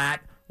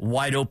 flat,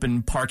 wide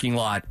open parking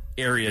lot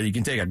area. You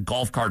can take a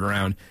golf cart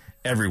around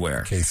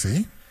everywhere.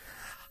 KC?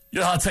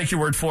 Yeah, I'll take your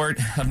word for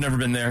it. I've never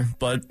been there,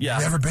 but yeah.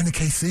 Never been to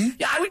KC?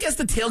 Yeah, I would guess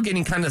the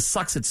tailgating kind of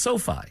sucks at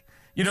SoFi.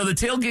 You know, the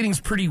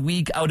tailgating's pretty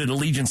weak out at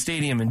Allegiant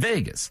Stadium in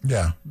Vegas.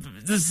 Yeah.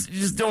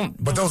 Just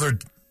don't. But those are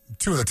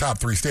 2 of the top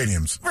 3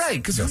 stadiums. Right,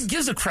 because who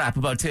gives a crap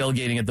about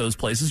tailgating at those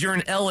places? You're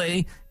in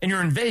L.A. and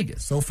you're in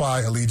Vegas. SoFi,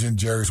 Allegiant,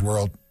 Jerry's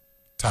World,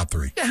 top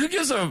 3. Yeah, who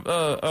gives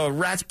a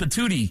rat's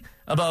patootie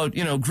about,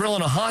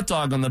 grilling a hot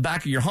dog on the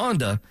back of your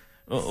Honda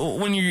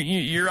when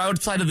you're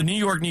outside of the New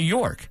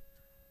York,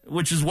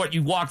 which is what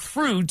you walk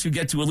through to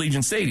get to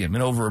Allegiant Stadium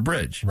and over a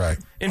bridge. Right.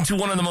 Into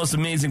one of the most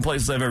amazing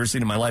places I've ever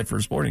seen in my life for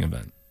a sporting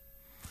event.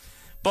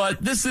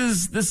 But this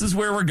is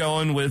where we're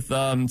going with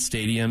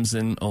stadiums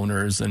and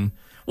owners. And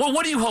well,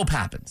 what do you hope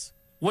happens?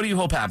 What do you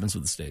hope happens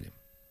with the stadium?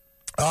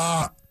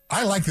 I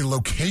like the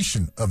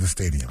location of the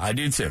stadium. I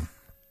do too.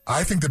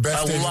 I think the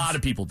best. A lot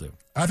of people do.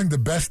 I think the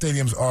best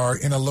stadiums are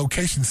in a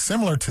location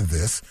similar to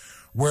this,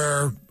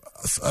 where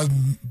a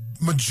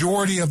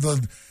majority of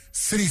the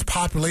city's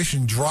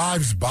population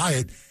drives by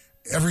it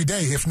every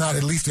day, if not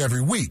at least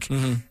every week.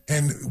 Mm-hmm.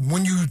 And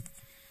when you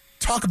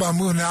talk about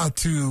moving out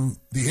to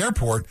the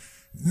airport,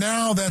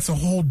 now that's a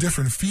whole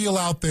different feel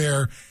out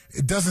there.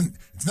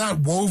 It's not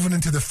woven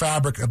into the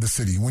fabric of the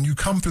city. When you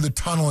come through the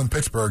tunnel in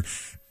Pittsburgh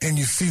and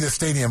you see the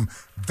stadium,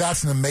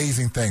 that's an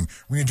amazing thing.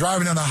 When you're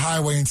driving down the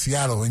highway in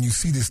Seattle and you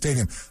see the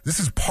stadium, this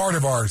is part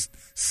of our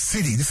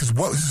city. This is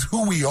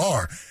who we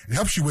are. It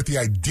helps you with the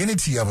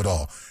identity of it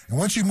all. And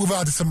once you move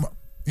out to some,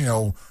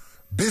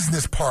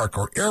 business park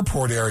or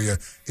airport area,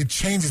 it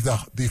changes the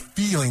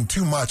feeling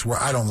too much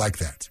where I don't like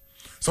that.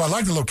 So I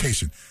like the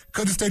location.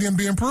 Could the stadium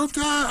be improved?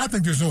 I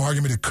think there's no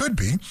argument it could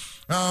be,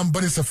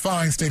 but it's a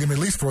fine stadium, at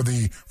least for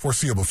the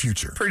foreseeable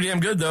future. Pretty damn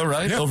good, though,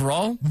 right, yep.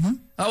 Overall? Mm-hmm.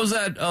 How was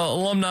that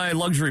alumni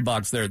luxury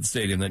box there at the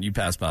stadium that you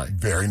passed by?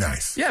 Very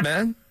nice. Yeah,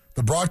 man.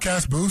 The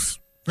broadcast booths,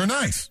 they're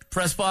nice.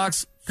 Press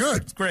box?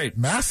 Good. It's great.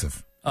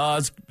 Massive.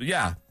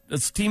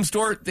 It's Team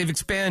Store. They've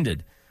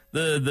expanded.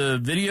 The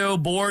video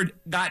board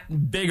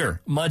got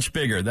bigger, much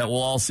bigger, that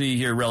we'll all see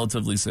here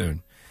relatively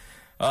soon.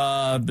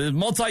 The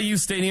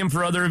multi-use stadium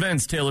for other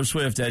events, Taylor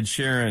Swift, Ed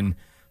Sheeran,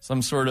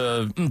 some sort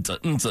of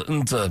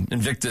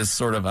Invictus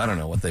sort of, I don't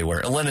know what they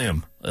were.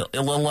 Illenium. I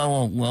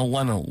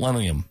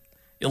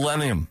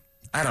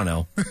don't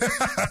know.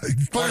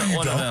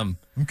 One of them.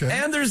 Okay.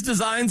 And there's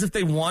designs, if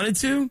they wanted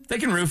to, they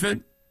can roof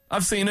it.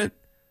 I've seen it.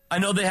 I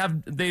know they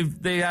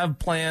have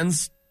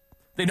plans.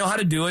 They know how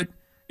to do it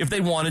if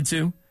they wanted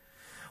to.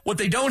 What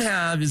they don't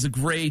have is a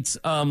great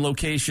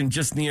location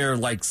just near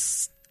like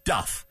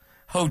stuff,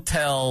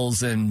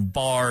 hotels and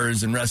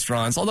bars and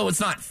restaurants. Although it's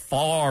not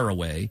far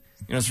away,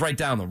 it's right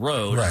down the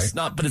road. Right.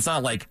 But it's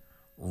not like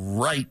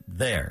right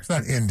there. It's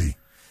not Indy.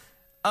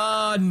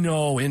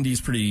 No, Indy's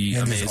pretty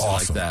amazing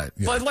awesome. like that.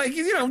 Yeah. But like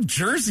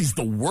Jersey's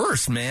the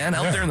worst, man.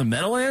 Out there in the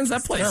Meadowlands,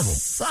 that place terrible.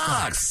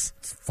 sucks.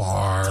 It's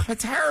far.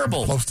 It's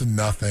terrible. Close to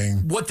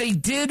nothing. What they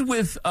did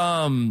with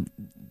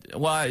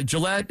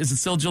Gillette, is it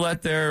still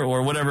Gillette there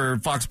or whatever,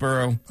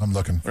 Foxborough? I'm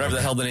looking. Whatever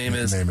the hell the name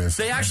is.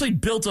 They actually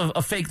built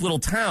a fake little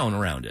town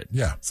around it.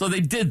 Yeah. So they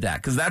did that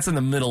because that's in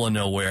the middle of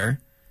nowhere.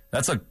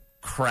 That's a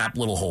crap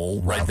little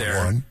hole right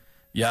there. One.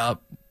 Yeah,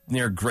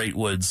 near Great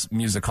Woods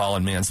Music Hall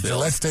in Mansfield.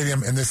 Gillette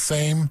Stadium in this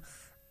same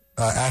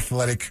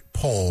athletic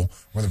poll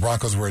where the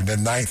Broncos were in the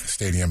 9th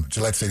stadium.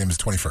 Gillette Stadium is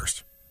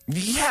 21st.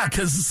 Yeah,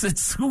 because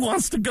it's who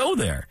wants to go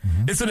there?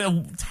 Mm-hmm. It's in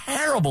a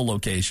terrible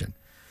location.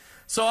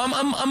 So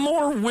I'm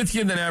more with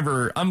you than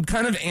ever. I'm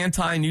kind of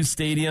anti-new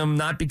stadium,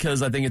 not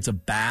because I think it's a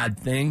bad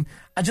thing.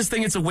 I just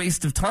think it's a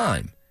waste of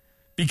time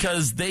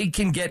because they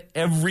can get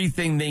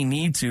everything they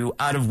need to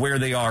out of where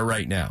they are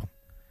right now.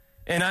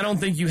 And I don't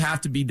think you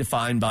have to be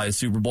defined by a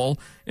Super Bowl.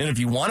 And if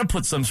you want to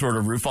put some sort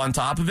of roof on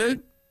top of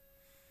it,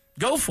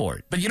 go for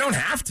it. But you don't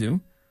have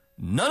to.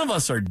 None of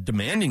us are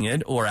demanding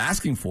it or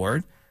asking for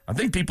it. I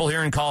think people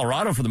here in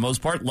Colorado, for the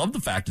most part, love the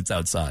fact it's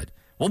outside.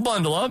 We'll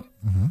bundle up.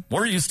 Mm-hmm.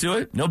 We're used to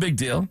it. No big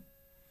deal.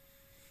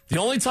 The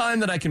only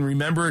time that I can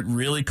remember it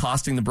really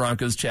costing the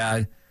Broncos,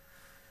 Chad,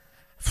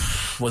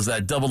 was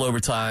that double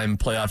overtime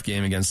playoff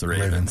game against the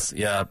Ravens.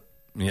 Yep.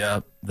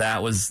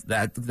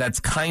 That's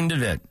kind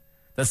of it.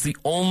 That's the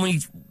only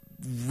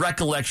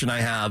recollection I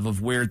have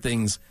of where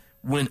things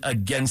went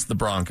against the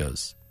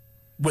Broncos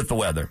with the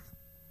weather.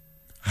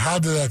 How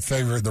did that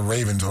favor the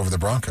Ravens over the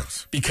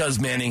Broncos? Because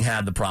Manning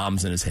had the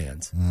problems in his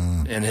hands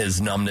and his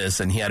numbness,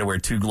 and he had to wear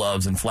 2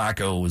 gloves, and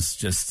Flacco was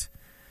just...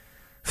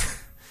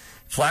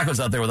 Flacco's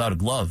out there without a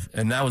glove,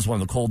 and that was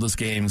one of the coldest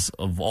games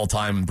of all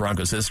time in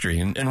Broncos history.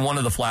 And one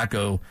of the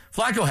Flacco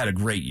had a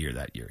great year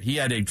that year. He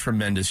had a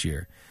tremendous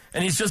year.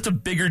 And he's just a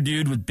bigger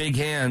dude with big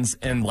hands,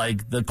 and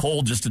like the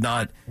cold just did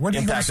not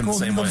impact him the same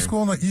way. Did he go to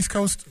school on the East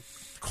Coast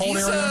cold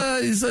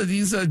area?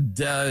 He's a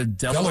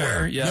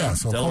Delaware. Yeah,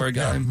 so Delaware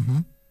guy. Yeah, mm-hmm.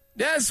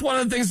 Yeah, it's one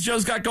of the things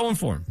Joe's got going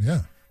for him.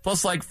 Yeah.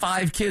 Plus like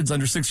 5 kids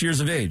under 6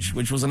 years of age,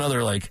 which was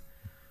another like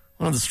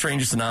one of the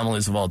strangest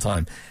anomalies of all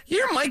time. You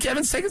hear Mike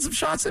Evans taking some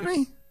shots at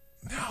me?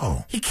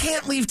 No. He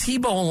can't leave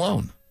Tebow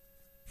alone.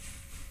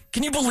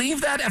 Can you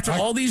believe that after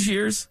all these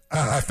years?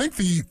 I think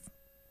the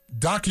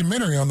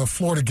documentary on the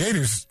Florida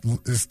Gators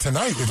is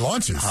tonight. It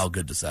launches. How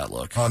good does that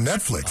look? On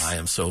Netflix. I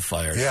am so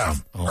fired. Yeah.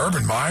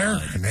 Urban Meyer,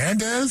 God.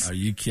 Hernandez. Are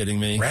you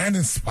kidding me?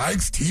 Brandon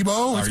Spikes,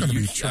 Tebow. It's going to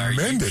be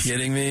tremendous. Are you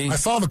kidding me? I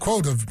saw the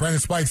quote of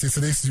Brandon Spikes. They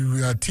said they used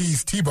to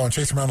tease Tebow and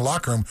chase him around the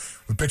locker room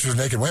with pictures of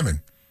naked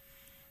women.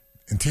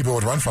 And Tebow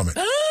would run from it.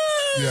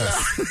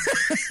 Yes.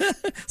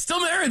 Still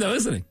married, though,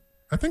 isn't he?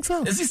 I think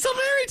so. Is he still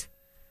married?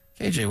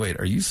 KJ, wait,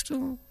 are you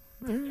still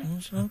married?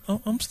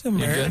 I'm still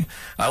married.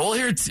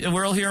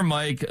 We'll hear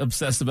Mike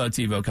obsessed about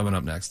TiVo coming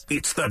up next.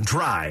 It's The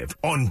Drive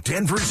on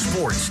Denver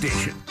Sports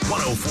Station,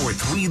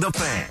 104.3 The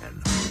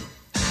Fan.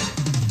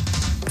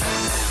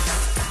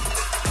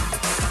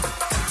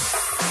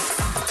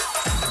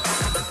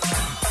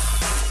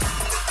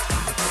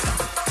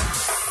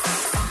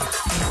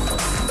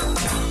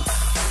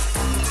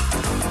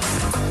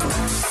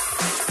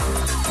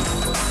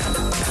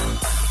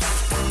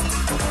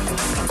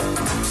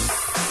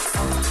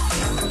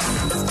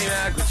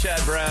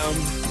 Chad Brown.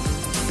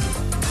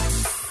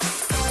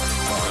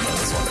 Oh, I know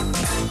this one.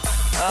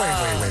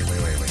 Wait.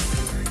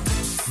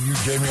 You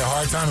gave me a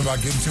hard time about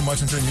getting too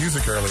much into the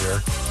music earlier.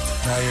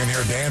 Now you're in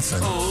here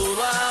dancing.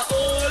 Ola,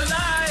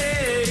 ola,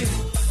 hey.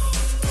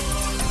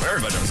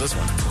 Everybody knows this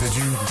one. Did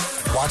you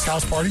watch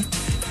House Party?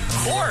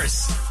 Of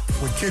course.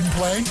 With Kid and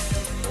Play?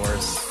 Of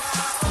course.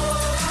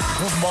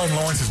 What was Martin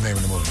Lawrence's name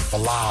in the movie?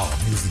 Bilal.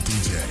 He was the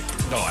DJ.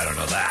 No, I don't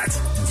know that.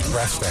 It was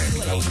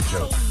breastfeeding. That was a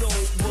joke.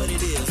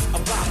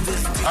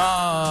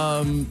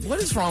 What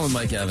is wrong with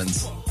Mike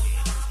Evans?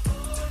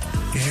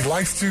 He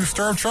likes to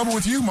stir up trouble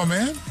with you, my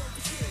man.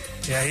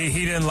 Yeah,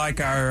 he didn't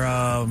like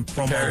our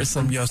promo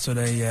from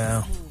yesterday,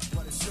 yeah.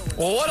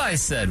 Well, what I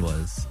said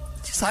was,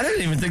 I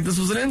didn't even think this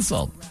was an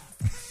insult.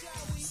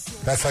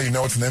 That's how you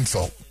know it's an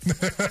insult.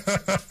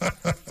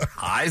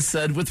 I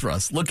said with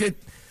Russ, look at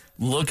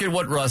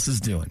what Russ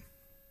is doing.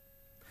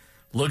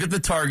 Look at the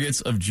targets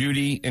of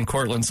Judy and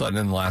Cortland Sutton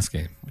in the last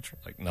game, which were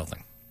like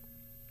nothing.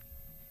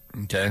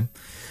 Okay?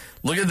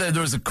 Look at that.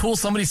 There was a cool,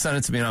 somebody sent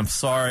it to me, and I'm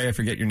sorry, I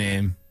forget your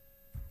name.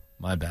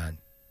 My bad.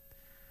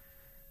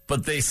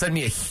 But they sent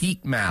me a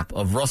heat map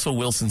of Russell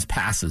Wilson's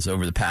passes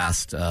over the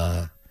past,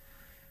 4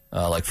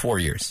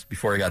 years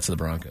before he got to the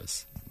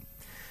Broncos.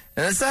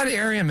 And it's that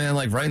area, man,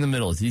 like right in the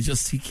middle. He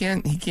just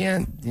can't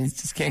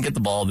get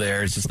the ball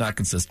there. It's just not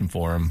consistent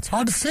for him. It's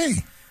hard to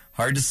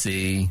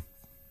see.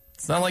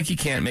 It's not like he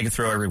can't make a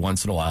throw every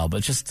once in a while,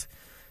 but just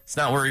It's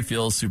not where he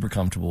feels super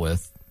comfortable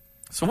with.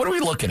 So what are we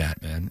looking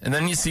at, man? And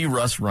then you see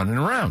Russ running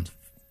around.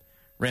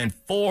 Ran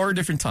 4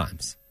 different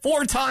times.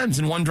 4 times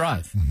in one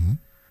drive. Mm-hmm.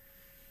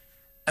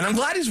 And I'm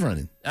glad he's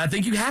running. I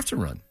think you have to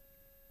run.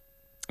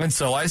 And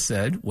so I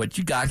said, what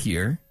you got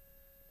here,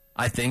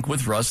 I think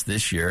with Russ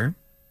this year,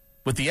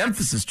 with the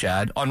emphasis,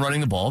 Chad, on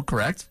running the ball,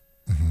 correct?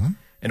 Mm-hmm.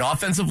 An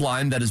offensive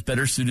line that is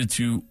better suited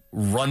to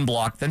run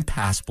block than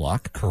pass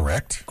block.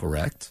 Correct.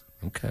 Correct.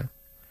 Okay.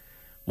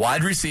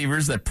 Wide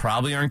receivers that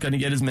probably aren't going to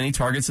get as many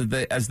targets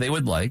as they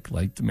would like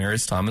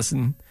Demaryius Thomas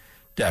and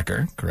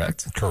Decker,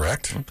 correct?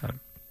 Correct. Okay.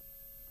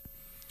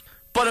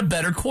 But a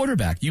better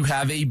quarterback. You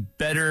have a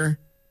better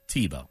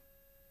Tebow.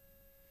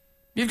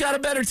 You've got a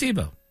better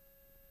Tebow.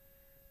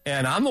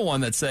 And I'm the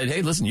one that said,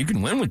 hey, listen, you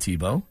can win with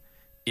Tebow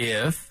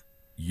if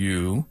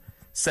you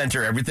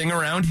center everything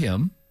around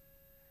him,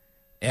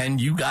 and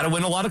you got to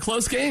win a lot of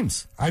close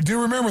games. I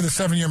do remember the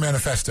 7-year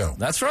manifesto.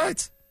 That's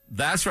right.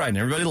 That's right. And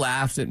everybody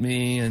laughed at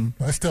me and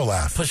I still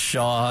laugh.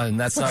 Pshaw, and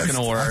that's not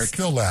going to work. I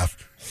still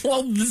laugh.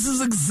 Well, this is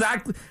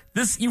exactly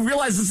this. You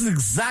realize this is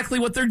exactly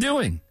what they're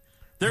doing.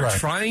 They're Right.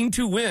 trying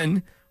to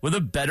win with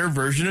a better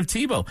version of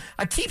Tebow.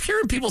 I keep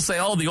hearing people say,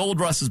 "Oh, the old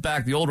Russ is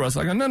back." The old Russ.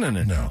 I go,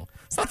 no.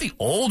 It's not the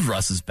old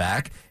Russ is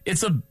back.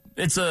 It's a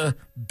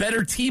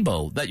better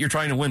Tebow that you're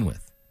trying to win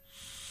with.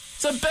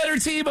 It's a better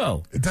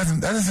Tebow. That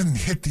doesn't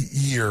hit the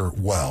ear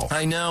well.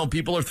 I know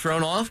people are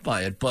thrown off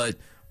by it, but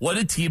what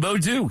did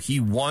Tebow do? He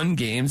won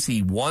games.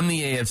 He won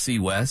the AFC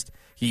West.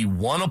 He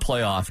won a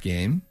playoff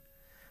game.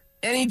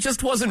 And he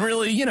just wasn't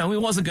really, he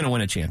wasn't going to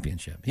win a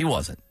championship. He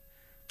wasn't.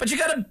 But you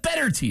got a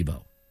better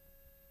Tebow.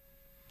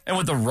 And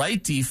with the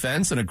right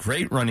defense and a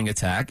great running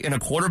attack and a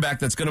quarterback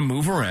that's going to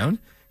move around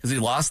because he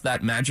lost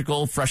that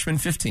magical freshman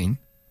 15.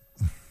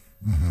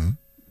 Mm-hmm.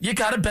 You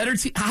got a better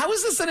Tebow. How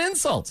is this an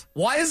insult?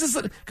 Why is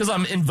this? Because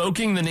I'm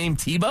invoking the name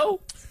Tebow?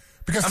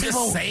 Because I'm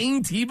just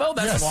saying Tebow?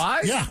 That's yes,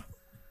 why? Yeah.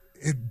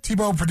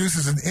 Tebow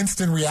produces an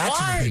instant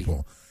reaction to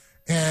people.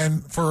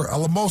 And for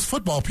most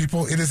football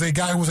people, it is a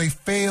guy who was a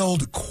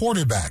failed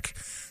quarterback.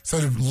 So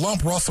to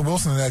lump Russell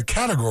Wilson in that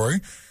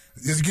category,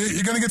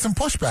 you're going to get some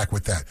pushback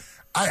with that.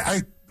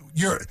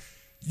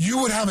 You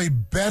would have a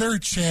better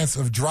chance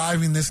of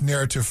driving this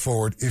narrative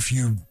forward if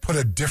you put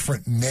a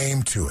different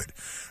name to it.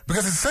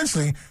 Because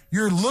essentially,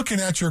 you're looking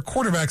at your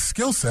quarterback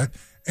skill set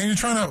and you're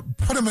trying to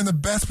put him in the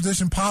best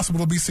position possible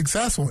to be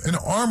successful and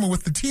arm him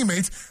with the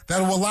teammates that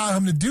will allow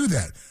him to do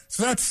that.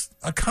 So that's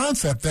a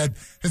concept that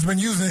has been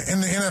used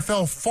in the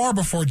NFL far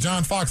before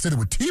John Fox did it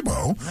with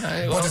Tebow.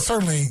 But it's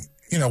certainly,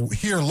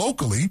 here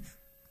locally,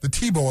 the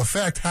Tebow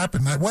effect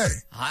happened that way.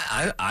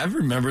 I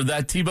remember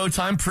that Tebow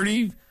time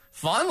pretty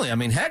fondly. I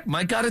mean, heck,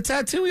 Mike got a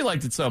tattoo. He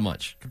liked it so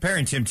much.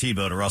 Comparing Tim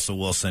Tebow to Russell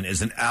Wilson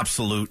is an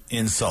absolute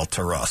insult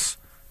to Russ.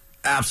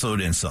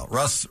 Absolute insult.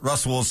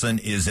 Russ Wilson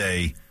is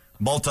a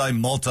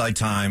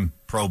multi-time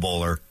Pro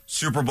Bowler,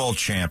 Super Bowl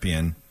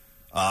champion,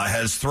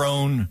 has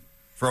thrown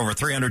for over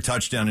 300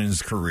 touchdowns in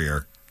his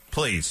career.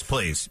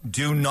 Please,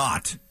 do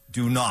not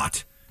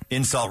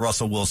insult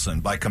Russell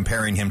Wilson by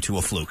comparing him to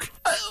a fluke.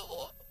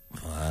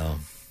 Wow.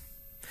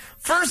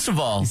 First of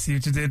all... You see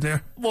what you did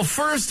there? Well,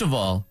 first of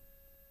all,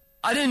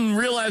 I didn't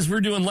realize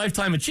we're doing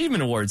Lifetime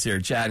Achievement Awards here,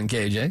 Chad and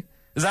KJ.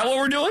 Is that what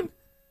we're doing?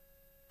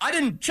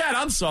 Chad,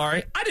 I'm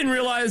sorry. I didn't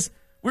realize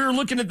we were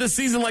looking at this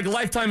season like a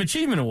Lifetime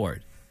Achievement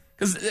Award.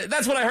 Because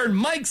that's what I heard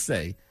Mike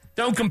say.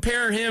 Don't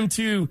compare him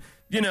to,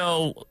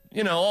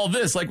 all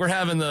this like we're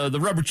having the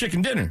rubber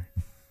chicken dinner.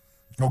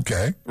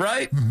 Okay.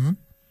 Right? Mm-hmm.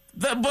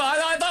 But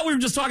I thought we were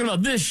just talking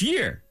about this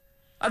year.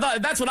 I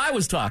thought that's what I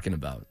was talking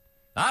about.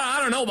 I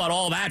don't know about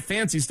all that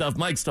fancy stuff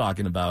Mike's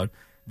talking about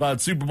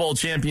Super Bowl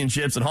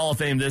championships and Hall of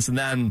Fame this and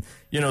that and,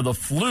 the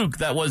fluke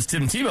that was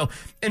Tim Tebow.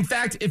 In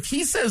fact, if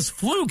he says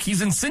fluke,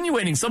 he's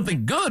insinuating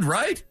something good,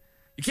 right?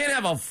 You can't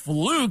have a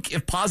fluke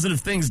if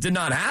positive things did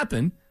not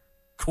happen.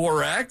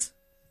 Correct?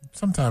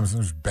 Sometimes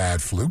there's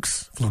bad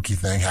flukes. Fluky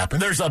thing happens.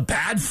 There's a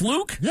bad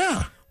fluke?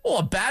 Yeah. Well,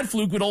 a bad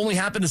fluke would only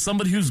happen to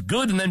somebody who's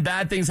good, and then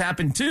bad things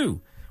happen too.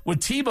 With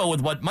Tebow,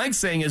 with what Mike's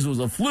saying is it was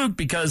a fluke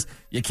because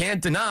you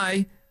can't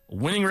deny a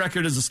winning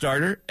record as a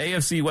starter,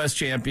 AFC West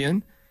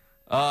champion,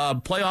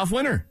 playoff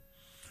winner.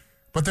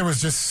 But there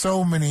was just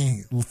so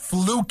many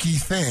fluky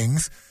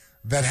things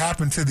that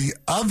happened to the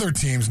other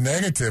teams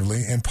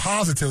negatively and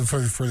positively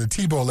for the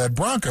Tebow-led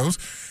Broncos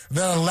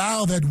that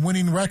allow that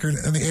winning record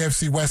in the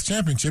AFC West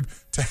Championship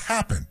to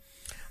happen.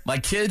 My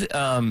kid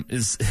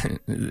is,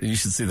 you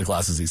should see the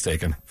classes he's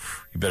taken.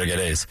 You better get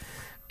A's.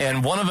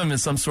 And one of them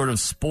is some sort of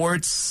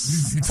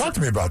sports. You talked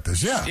to me about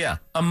this, yeah. Yeah,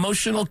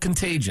 emotional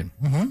contagion.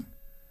 Mm-hmm.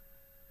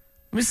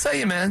 Let me tell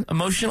you, man,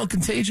 emotional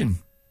contagion.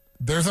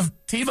 There's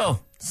Tebow.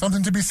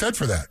 Something to be said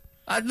for that.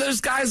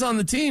 There's guys on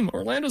the team.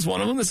 Orlando's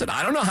one of them that said,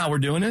 I don't know how we're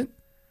doing it,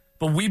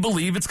 but we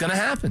believe it's going to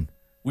happen.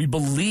 We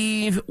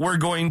believe we're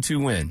going to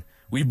win.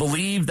 We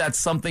believe that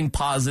something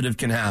positive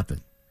can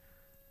happen.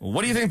 Well,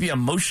 what do you think the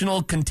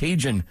emotional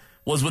contagion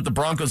was with the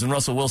Broncos and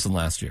Russell Wilson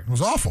last year? It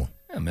was awful.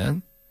 Yeah,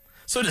 man.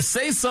 So to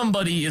say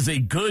somebody is a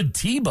good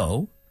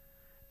Tebow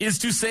is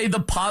to say the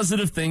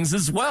positive things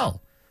as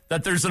well.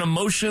 that there's an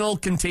emotional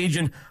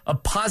contagion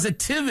of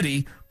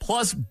positivity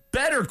plus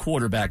better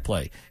quarterback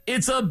play.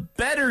 It's a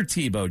better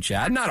Tebow,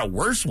 Chad, not a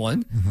worse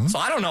one. So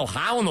I don't know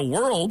how in the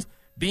world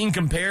being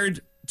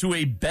compared to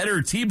a better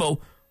Tebow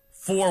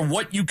for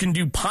what you can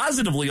do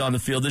positively on the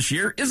field this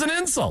year is an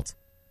insult.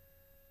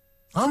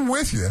 I'm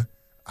with you.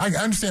 I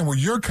understand where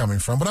you're coming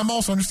from, but I'm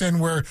also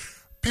understanding where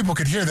people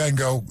could hear that and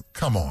go,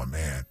 come on,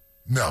 man.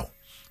 No.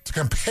 To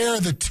compare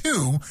the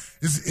two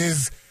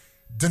is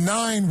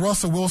denying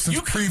Russell Wilson's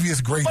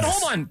previous greatness. But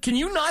hold on. Can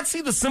you not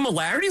see the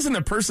similarities in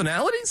their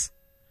personalities?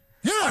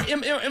 Yeah.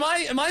 Am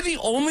I the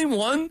only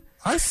one?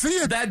 I see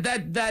it.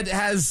 That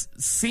has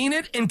seen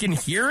it and can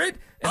hear it?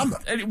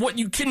 And what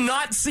you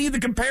cannot see the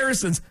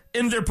comparisons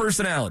in their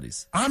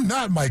personalities. I'm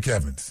not Mike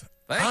Evans.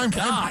 Thank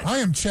God. I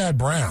am Chad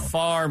Brown.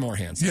 Far more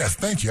handsome. Yes,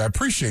 thank you. I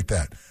appreciate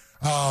that.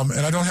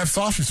 And I don't have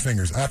sausage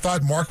fingers. I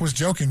thought Mark was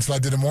joking, so I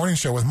did a morning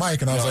show with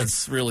Mike, and I was like,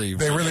 it's really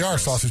they really are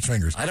sausage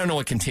fingers. I don't know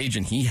what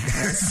contagion he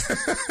has.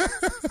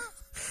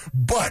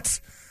 But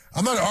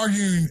I'm not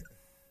arguing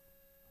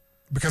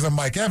because I'm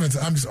Mike Evans.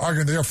 I'm just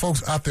arguing there are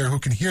folks out there who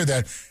can hear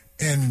that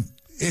and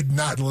it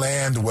not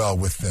land well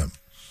with them.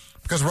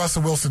 Because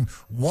Russell Wilson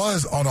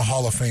was on a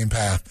Hall of Fame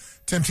path.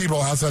 Tim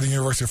Tebow outside the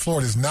University of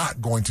Florida is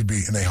not going to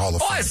be in a Hall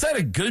of Fame. I said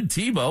a good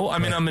Tebow. I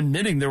mean, I'm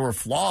admitting there were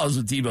flaws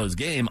with Tebow's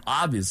game,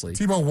 obviously.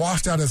 Tebow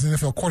washed out as an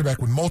NFL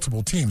quarterback with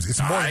multiple teams.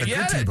 It's more than a good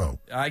Tebow.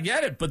 I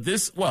get it. But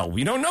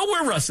we don't know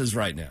where Russ is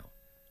right now.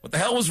 What the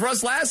hell was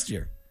Russ last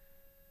year?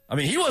 I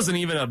mean, he wasn't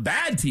even a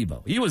bad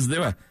Tebow. He was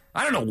there.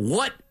 I don't know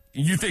what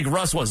you think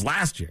Russ was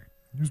last year.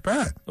 He was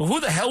bad. Well, who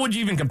the hell would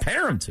you even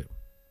compare him to?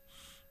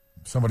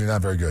 Somebody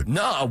not very good.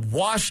 No,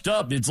 washed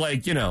up. It's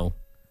like,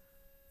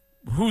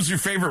 who's your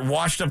favorite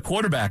washed up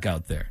quarterback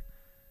out there?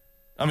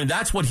 I mean,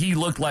 that's what he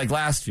looked like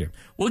last year.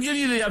 We'll give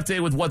you the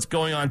update with what's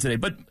going on today.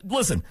 But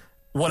listen,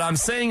 what I'm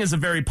saying is a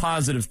very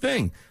positive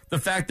thing. The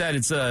fact that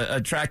it's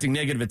attracting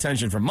negative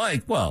attention from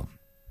Mike, well,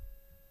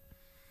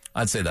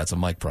 I'd say that's a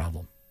Mike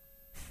problem.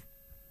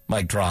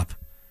 Mike drop.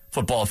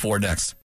 Football 4 next.